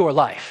of your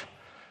life.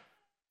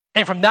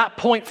 And from that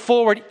point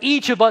forward,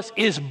 each of us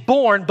is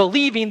born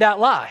believing that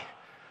lie.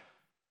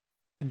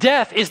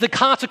 Death is the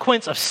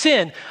consequence of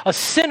sin. A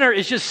sinner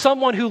is just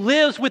someone who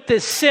lives with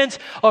this sense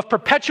of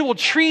perpetual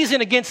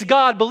treason against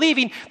God,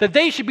 believing that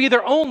they should be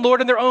their own Lord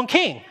and their own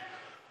king.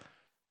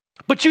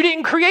 But you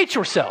didn't create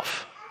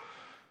yourself.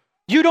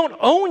 You don't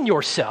own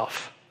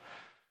yourself.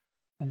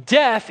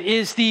 Death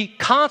is the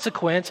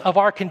consequence of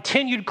our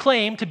continued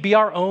claim to be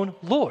our own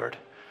Lord.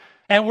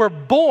 And we're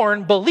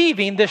born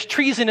believing this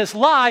treasonous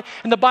lie.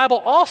 And the Bible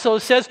also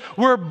says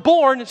we're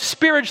born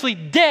spiritually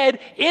dead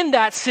in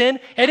that sin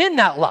and in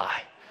that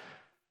lie.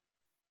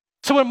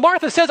 So when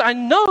Martha says, I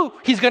know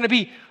he's going to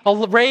be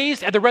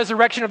raised at the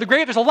resurrection of the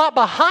grave, there's a lot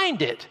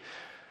behind it.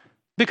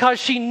 Because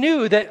she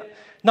knew that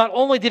not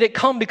only did it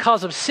come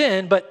because of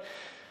sin, but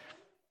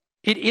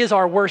it is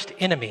our worst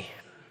enemy.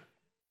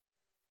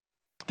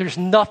 There's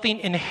nothing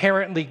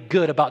inherently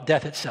good about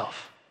death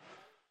itself.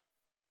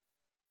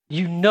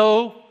 You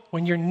know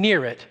when you're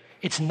near it,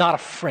 it's not a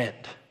friend.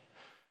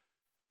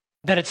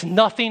 That it's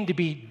nothing to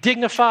be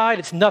dignified,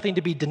 it's nothing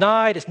to be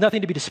denied, it's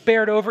nothing to be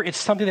despaired over, it's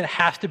something that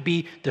has to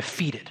be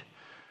defeated.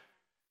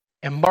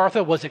 And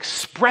Martha was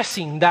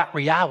expressing that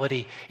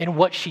reality in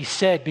what she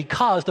said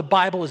because the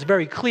Bible is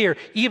very clear,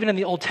 even in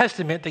the Old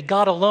Testament, that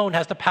God alone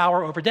has the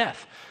power over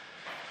death.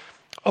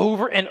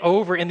 Over and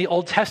over in the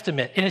Old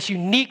Testament. And it's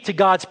unique to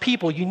God's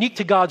people, unique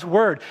to God's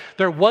word.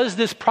 There was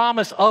this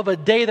promise of a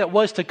day that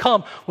was to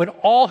come when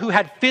all who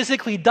had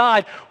physically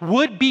died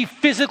would be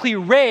physically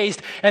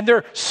raised and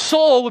their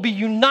soul would be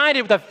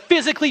united with a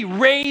physically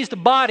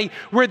raised body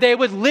where they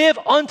would live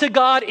unto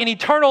God in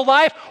eternal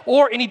life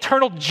or in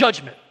eternal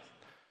judgment.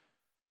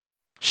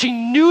 She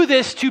knew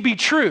this to be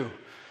true,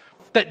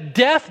 that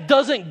death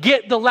doesn't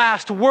get the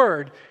last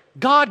word.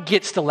 God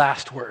gets the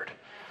last word.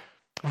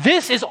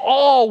 This is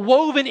all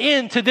woven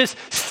into this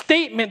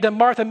statement that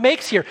Martha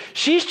makes here.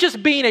 She's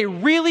just being a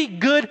really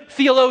good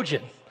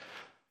theologian.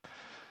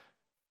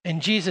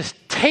 And Jesus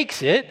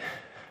takes it,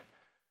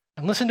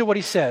 and listen to what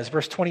he says,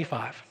 verse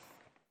 25.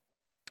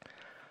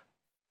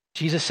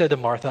 Jesus said to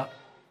Martha,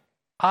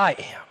 I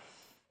am.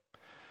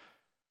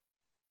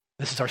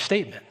 This is our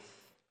statement.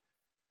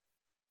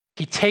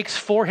 He takes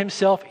for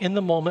himself in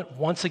the moment,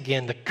 once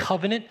again, the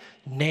covenant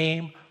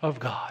name of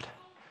God.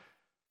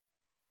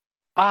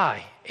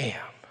 I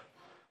am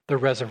the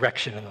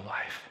resurrection and the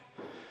life.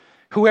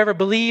 Whoever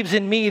believes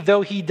in me,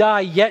 though he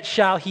die, yet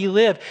shall he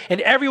live. And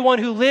everyone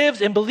who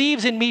lives and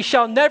believes in me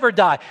shall never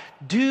die.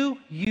 Do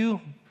you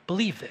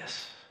believe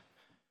this?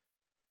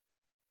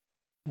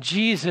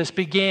 Jesus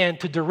began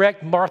to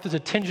direct Martha's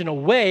attention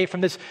away from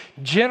this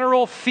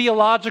general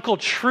theological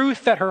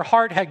truth that her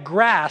heart had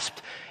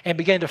grasped and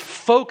began to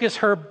focus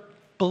her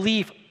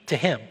belief to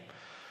him.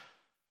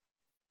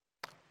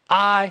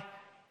 I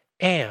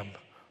am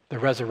the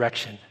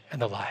resurrection and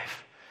the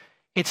life.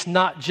 It's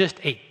not just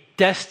a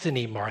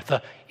destiny,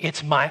 Martha.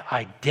 It's my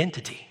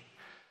identity.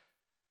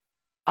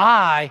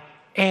 I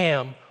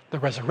am the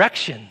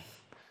resurrection.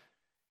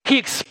 He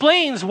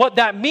explains what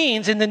that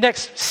means in the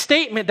next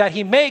statement that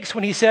he makes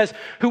when he says,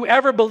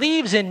 whoever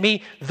believes in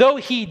me, though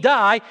he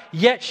die,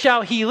 yet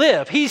shall he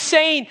live. He's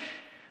saying,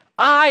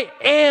 I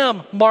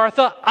am,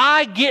 Martha.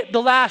 I get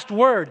the last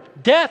word.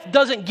 Death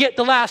doesn't get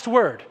the last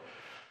word.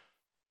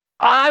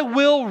 I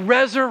will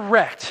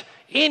resurrect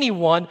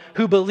anyone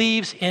who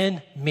believes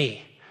in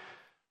me.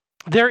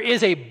 There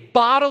is a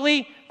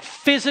bodily,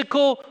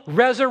 physical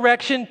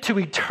resurrection to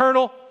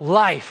eternal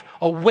life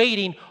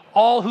awaiting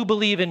all who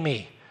believe in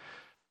me.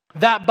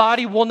 That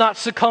body will not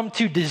succumb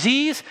to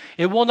disease.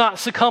 It will not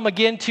succumb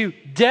again to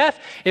death.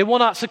 It will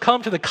not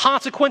succumb to the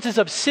consequences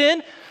of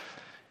sin.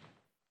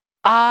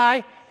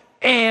 I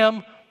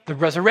am the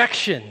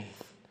resurrection.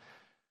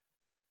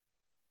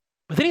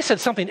 But then he said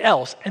something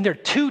else, and they're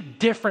two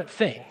different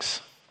things.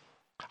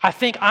 I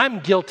think I'm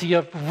guilty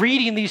of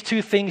reading these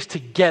two things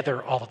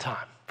together all the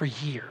time for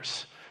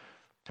years.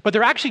 But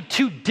they're actually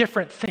two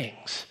different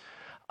things.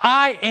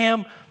 I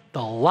am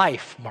the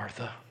life,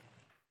 Martha.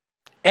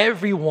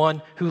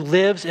 Everyone who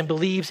lives and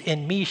believes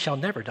in me shall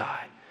never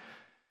die.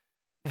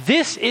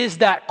 This is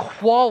that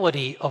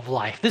quality of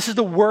life. This is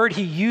the word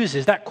he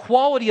uses, that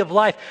quality of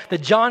life that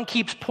John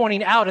keeps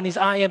pointing out in these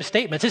I am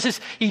statements. This is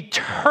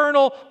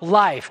eternal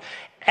life.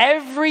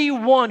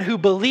 Everyone who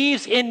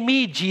believes in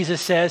me,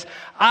 Jesus says,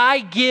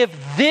 I give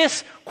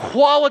this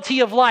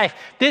quality of life,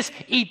 this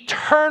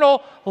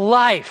eternal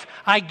life.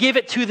 I give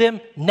it to them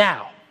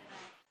now.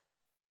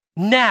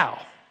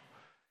 Now.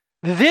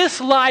 This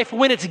life,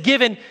 when it's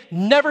given,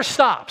 never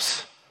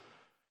stops.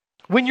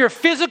 When your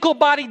physical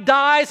body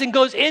dies and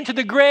goes into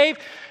the grave,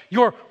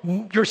 your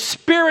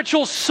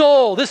spiritual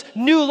soul, this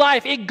new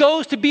life, it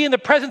goes to be in the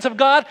presence of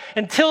God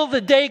until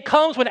the day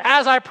comes when,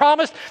 as I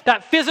promised,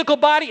 that physical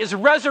body is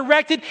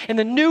resurrected in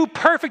the new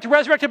perfect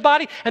resurrected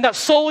body, and that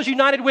soul is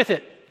united with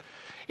it.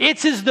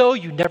 It's as though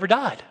you never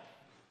died.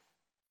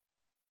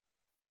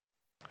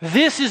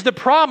 This is the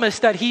promise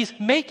that he's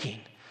making.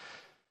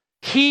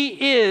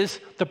 He is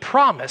the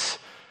promise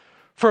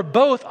for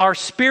both our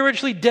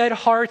spiritually dead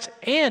hearts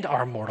and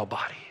our mortal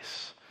bodies.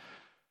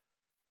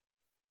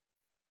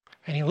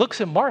 And he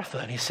looks at Martha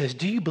and he says,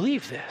 do you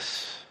believe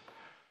this?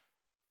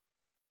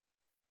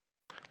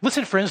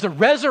 Listen, friends, the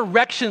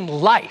resurrection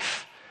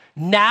life,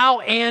 now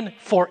and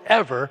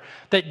forever,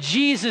 that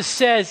Jesus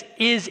says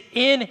is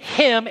in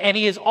him and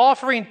he is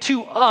offering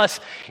to us,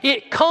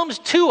 it comes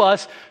to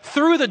us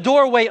through the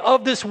doorway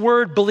of this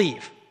word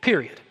believe,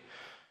 period.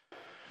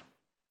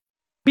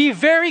 Be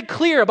very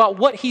clear about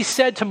what he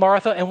said to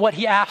Martha and what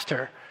he asked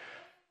her.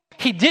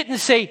 He didn't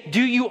say,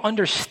 do you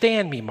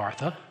understand me,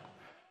 Martha?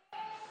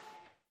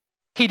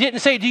 He didn't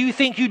say, do you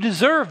think you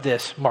deserve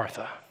this,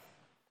 Martha?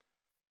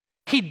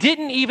 He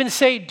didn't even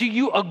say, do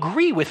you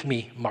agree with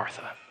me,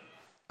 Martha?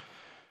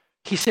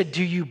 He said,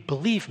 do you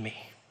believe me?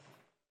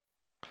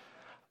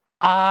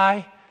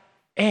 I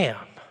am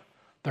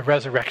the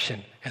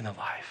resurrection and the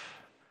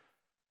life.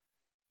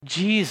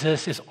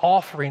 Jesus is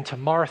offering to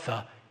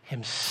Martha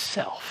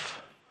himself.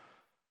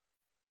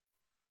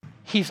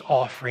 He's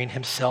offering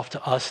himself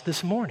to us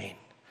this morning.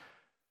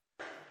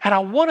 And I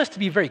want us to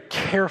be very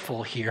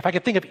careful here. If I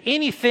could think of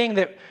anything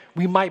that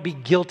we might be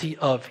guilty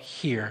of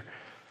here,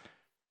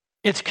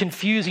 it's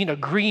confusing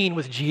agreeing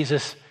with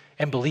Jesus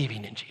and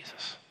believing in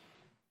Jesus.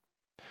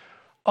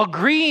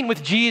 Agreeing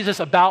with Jesus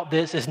about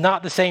this is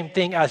not the same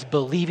thing as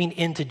believing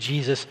into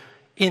Jesus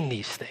in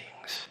these things.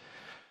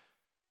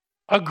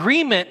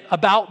 Agreement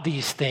about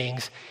these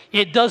things,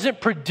 it doesn't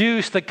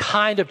produce the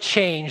kind of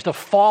change, the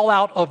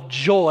fallout of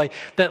joy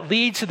that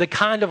leads to the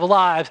kind of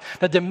lives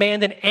that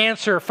demand an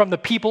answer from the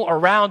people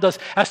around us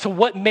as to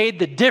what made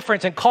the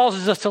difference and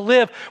causes us to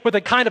live with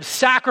a kind of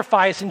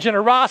sacrifice and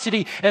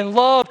generosity and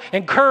love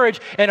and courage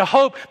and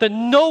hope that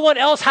no one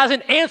else has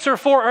an answer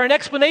for or an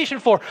explanation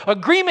for.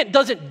 Agreement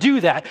doesn't do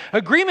that.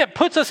 Agreement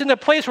puts us in a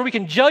place where we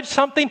can judge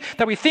something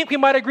that we think we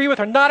might agree with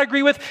or not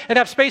agree with and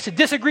have space to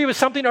disagree with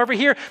something over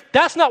here.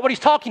 That's not what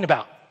he's talking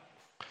about.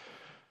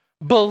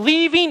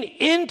 Believing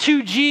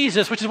into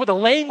Jesus, which is what the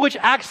language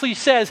actually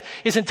says,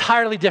 is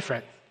entirely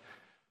different.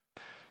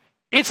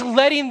 It's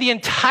letting the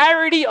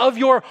entirety of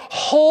your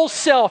whole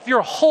self,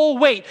 your whole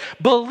weight,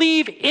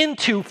 believe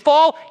into,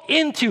 fall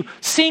into,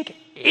 sink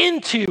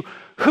into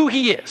who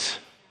he is.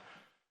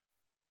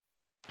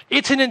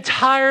 It's an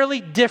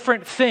entirely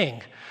different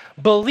thing.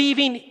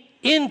 Believing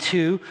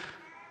into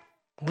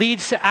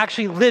leads to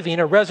actually living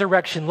a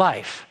resurrection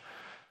life,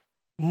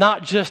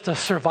 not just a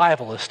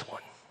survivalist one.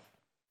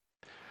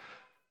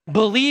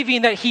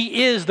 Believing that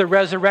he is the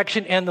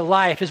resurrection and the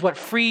life is what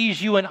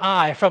frees you and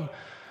I from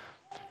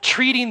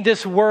treating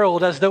this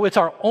world as though it's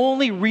our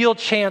only real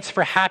chance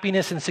for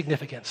happiness and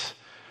significance.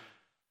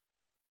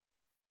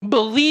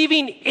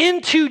 Believing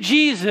into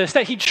Jesus,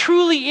 that he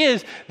truly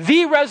is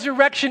the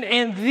resurrection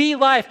and the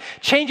life,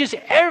 changes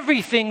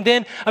everything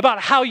then about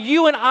how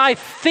you and I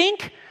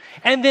think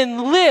and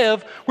then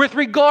live with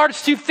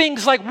regards to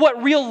things like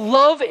what real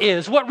love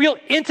is, what real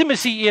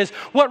intimacy is,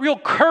 what real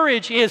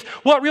courage is,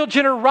 what real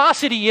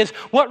generosity is,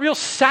 what real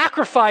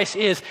sacrifice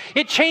is.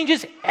 It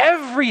changes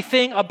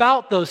everything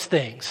about those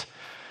things.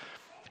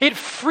 It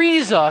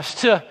frees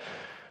us to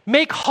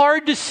make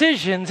hard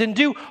decisions and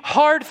do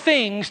hard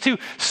things to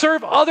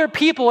serve other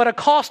people at a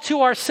cost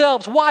to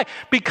ourselves. Why?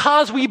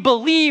 Because we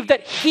believe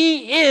that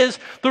he is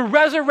the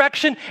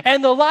resurrection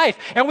and the life.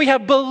 And we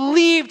have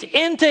believed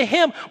into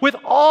him with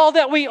all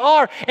that we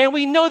are. And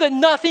we know that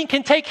nothing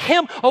can take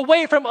him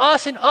away from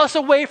us and us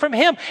away from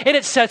him. And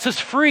it sets us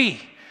free.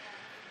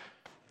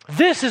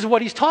 This is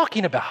what he's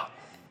talking about.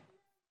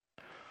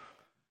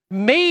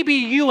 Maybe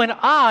you and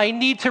I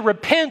need to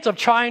repent of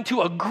trying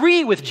to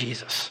agree with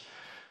Jesus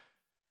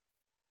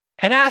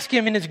and ask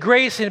him in his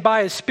grace and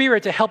by his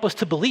Spirit to help us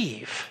to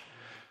believe.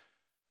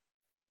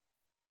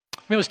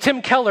 It was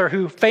Tim Keller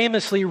who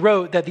famously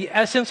wrote that the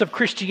essence of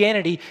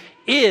Christianity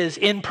is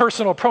in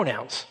personal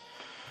pronouns.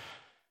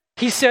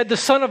 He said the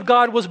Son of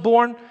God was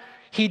born,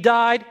 he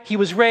died, he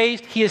was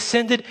raised, he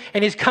ascended,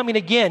 and he's coming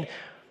again.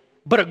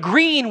 But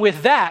agreeing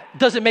with that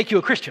doesn't make you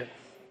a Christian.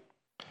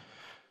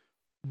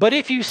 But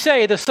if you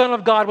say the Son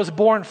of God was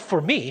born for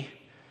me,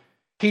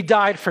 he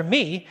died for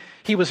me,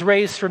 he was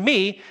raised for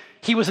me,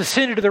 he was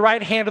ascended to the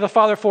right hand of the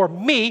Father for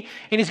me,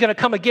 and he's going to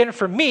come again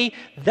for me,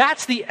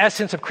 that's the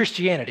essence of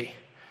Christianity.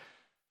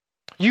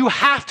 You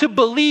have to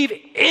believe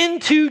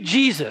into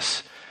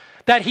Jesus,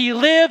 that he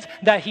lived,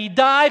 that he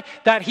died,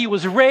 that he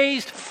was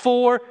raised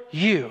for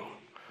you.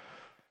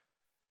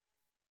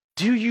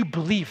 Do you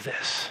believe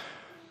this?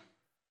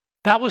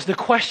 That was the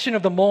question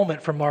of the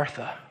moment for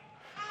Martha.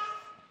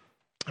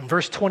 In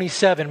verse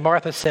 27,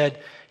 Martha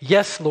said,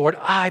 "Yes, Lord,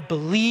 I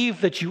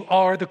believe that you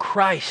are the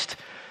Christ,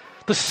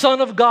 the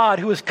Son of God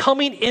who is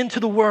coming into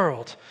the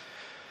world."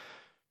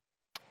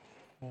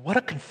 What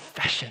a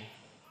confession.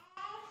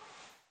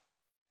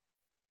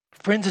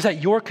 Friends, is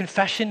that your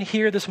confession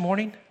here this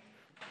morning?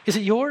 Is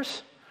it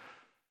yours?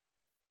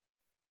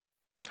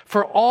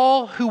 For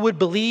all who would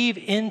believe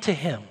into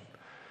him,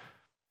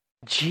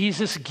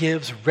 Jesus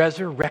gives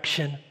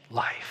resurrection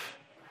life.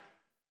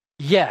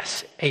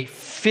 Yes, a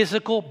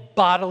physical,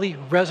 bodily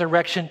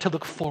resurrection to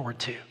look forward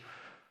to.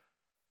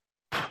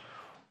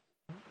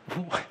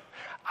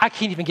 I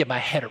can't even get my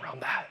head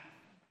around that.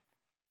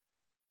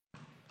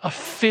 A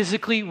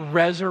physically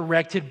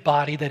resurrected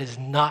body that is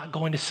not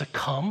going to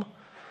succumb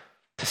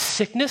to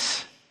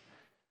sickness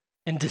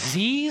and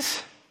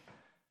disease,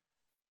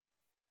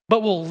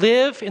 but will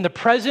live in the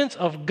presence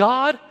of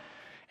God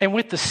and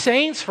with the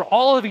saints for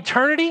all of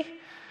eternity.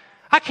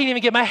 I can't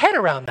even get my head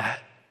around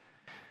that.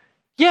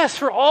 Yes,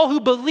 for all who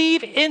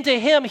believe into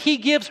him, he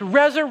gives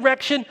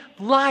resurrection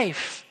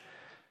life.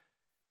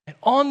 And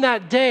on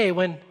that day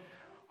when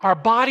our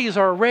bodies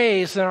are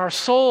raised and our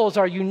souls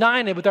are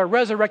united with our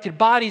resurrected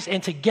bodies,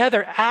 and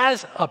together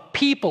as a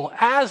people,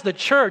 as the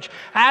church,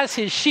 as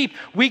his sheep,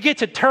 we get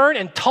to turn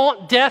and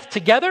taunt death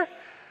together.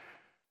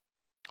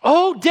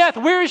 Oh, death,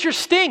 where is your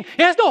sting? It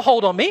has no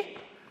hold on me.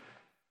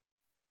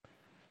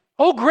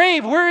 Oh,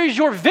 grave, where is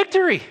your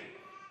victory?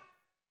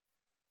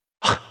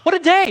 What a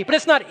day, but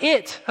that's not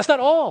it. That's not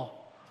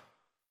all.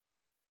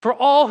 For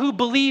all who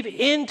believe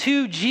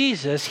into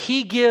Jesus,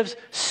 he gives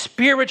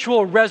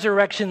spiritual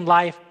resurrection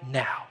life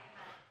now.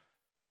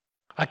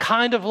 A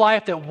kind of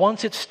life that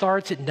once it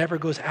starts, it never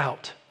goes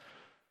out.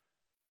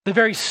 The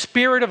very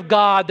Spirit of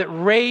God that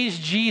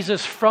raised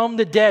Jesus from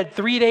the dead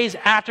 3 days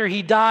after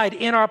he died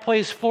in our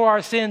place for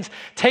our sins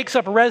takes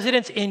up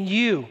residence in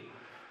you.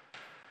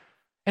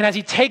 And as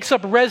he takes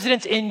up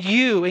residence in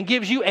you and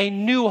gives you a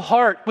new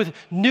heart with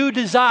new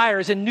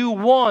desires and new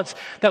wants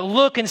that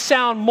look and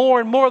sound more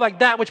and more like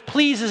that which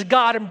pleases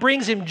God and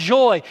brings him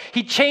joy,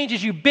 he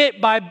changes you bit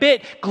by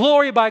bit,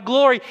 glory by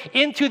glory,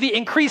 into the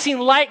increasing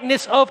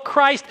likeness of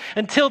Christ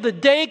until the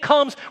day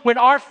comes when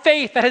our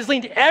faith that has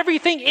leaned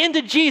everything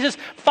into Jesus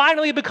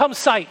finally becomes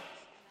sight.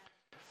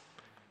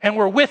 And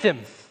we're with him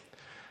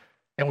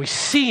and we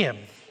see him.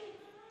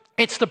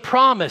 It's the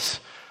promise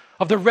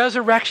of the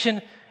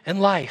resurrection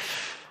and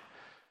life.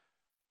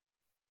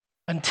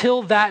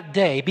 Until that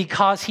day,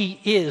 because he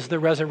is the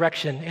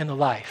resurrection and the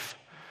life,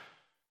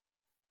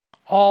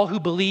 all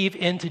who believe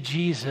into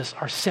Jesus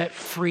are set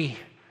free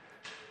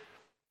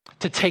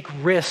to take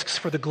risks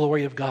for the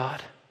glory of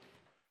God,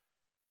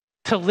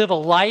 to live a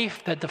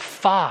life that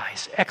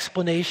defies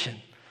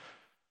explanation,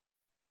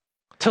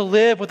 to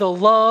live with a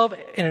love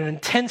and an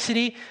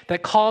intensity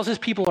that causes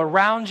people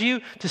around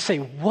you to say,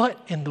 what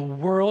in the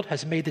world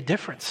has made the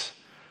difference?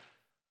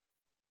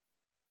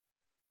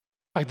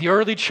 Like the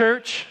early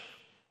church,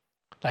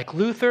 like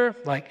Luther,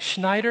 like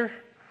Schneider.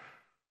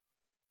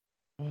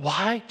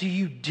 Why do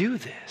you do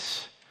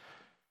this?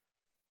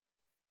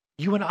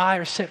 You and I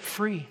are set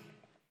free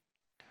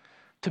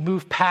to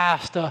move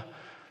past a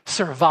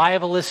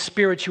survivalist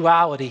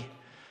spirituality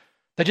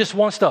that just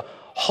wants to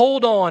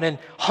hold on and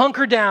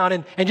hunker down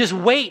and just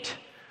wait.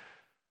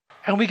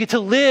 And we get to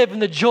live in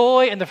the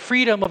joy and the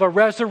freedom of a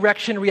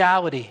resurrection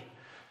reality.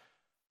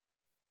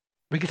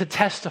 We get to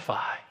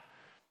testify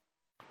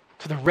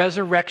to the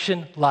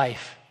resurrection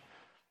life,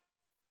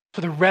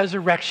 for the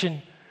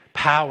resurrection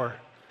power,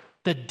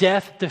 the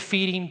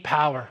death-defeating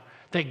power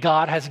that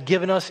God has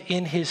given us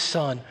in his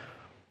Son,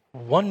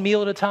 one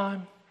meal at a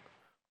time,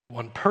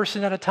 one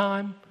person at a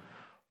time,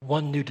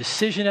 one new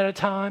decision at a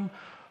time,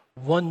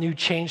 one new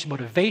changed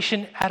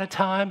motivation at a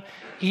time,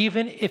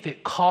 even if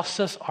it costs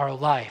us our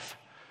life.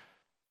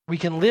 We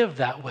can live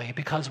that way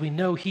because we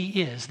know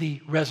he is the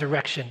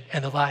resurrection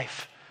and the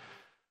life.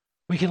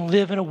 We can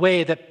live in a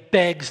way that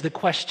begs the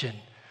question,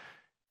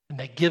 and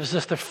that gives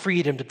us the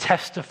freedom to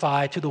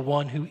testify to the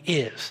one who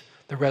is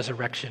the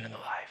resurrection and the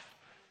life.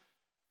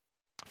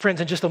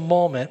 Friends, in just a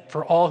moment,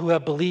 for all who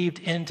have believed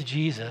into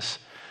Jesus,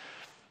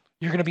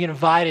 you're going to be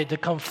invited to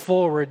come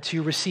forward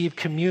to receive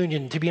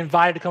communion, to be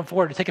invited to come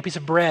forward to take a piece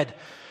of bread,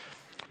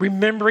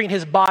 remembering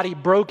his body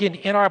broken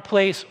in our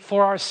place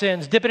for our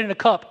sins, dip it in a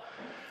cup,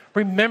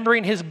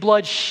 remembering his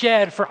blood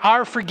shed for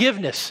our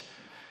forgiveness.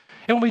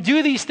 And when we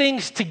do these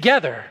things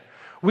together,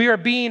 We are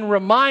being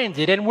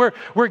reminded, and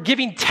we're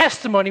giving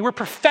testimony. We're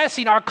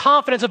professing our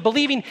confidence of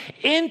believing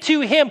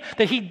into him,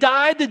 that he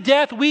died the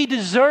death we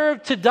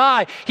deserve to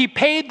die. He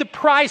paid the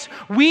price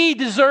we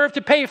deserve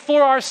to pay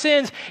for our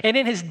sins. And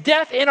in his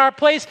death in our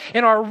place,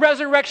 in our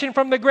resurrection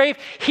from the grave,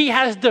 he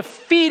has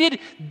defeated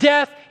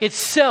death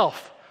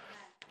itself.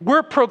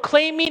 We're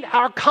proclaiming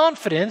our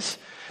confidence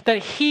that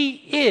he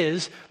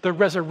is the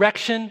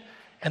resurrection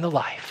and the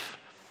life.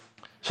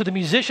 So the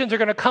musicians are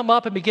going to come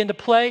up and begin to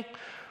play.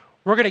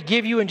 We're going to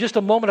give you in just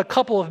a moment a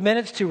couple of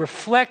minutes to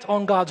reflect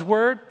on God's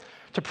word,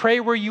 to pray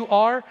where you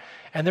are,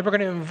 and then we're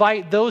going to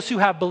invite those who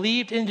have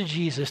believed into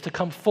Jesus to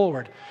come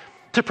forward,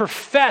 to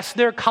profess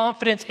their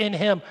confidence in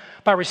him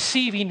by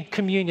receiving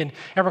communion.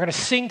 And we're going to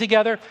sing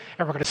together,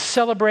 and we're going to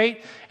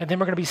celebrate, and then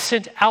we're going to be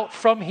sent out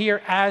from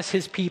here as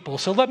his people.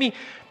 So let me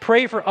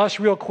pray for us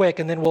real quick,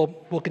 and then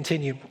we'll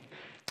continue.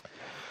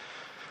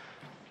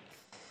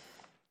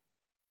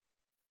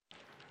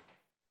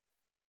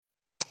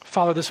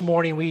 Father, this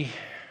morning we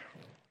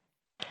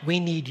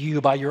need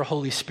you by your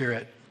Holy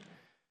Spirit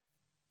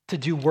to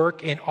do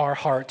work in our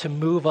heart, to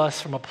move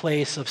us from a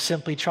place of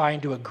simply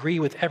trying to agree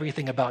with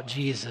everything about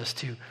Jesus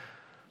to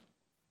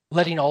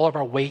letting all of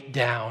our weight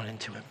down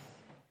into him,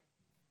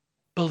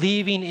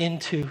 believing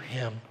into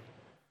him,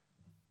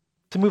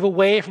 to move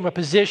away from a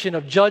position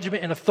of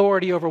judgment and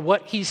authority over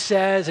what he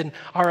says and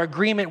our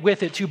agreement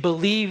with it to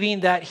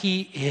believing that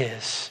he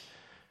is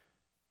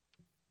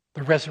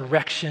the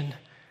resurrection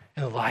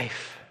and the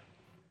life.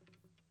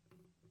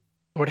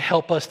 Lord,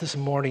 help us this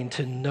morning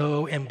to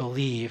know and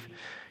believe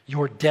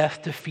your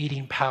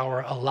death-defeating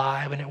power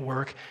alive and at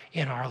work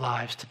in our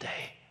lives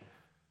today.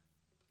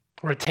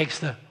 Lord, it takes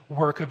the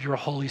work of your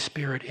Holy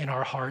Spirit in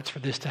our hearts for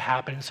this to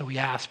happen. So we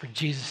ask for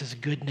Jesus'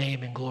 good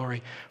name and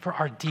glory, for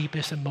our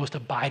deepest and most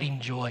abiding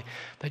joy,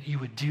 that you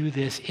would do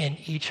this in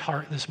each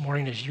heart this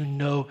morning as you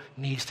know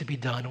needs to be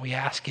done. We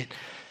ask it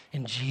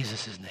in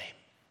Jesus' name.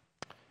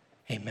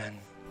 Amen.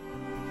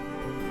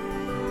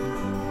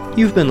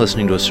 You've been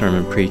listening to a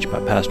sermon preached by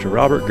Pastor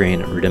Robert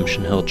Greene at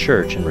Redemption Hill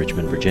Church in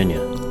Richmond, Virginia.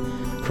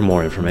 For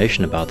more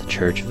information about the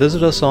church,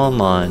 visit us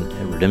online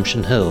at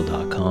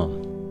redemptionhill.com.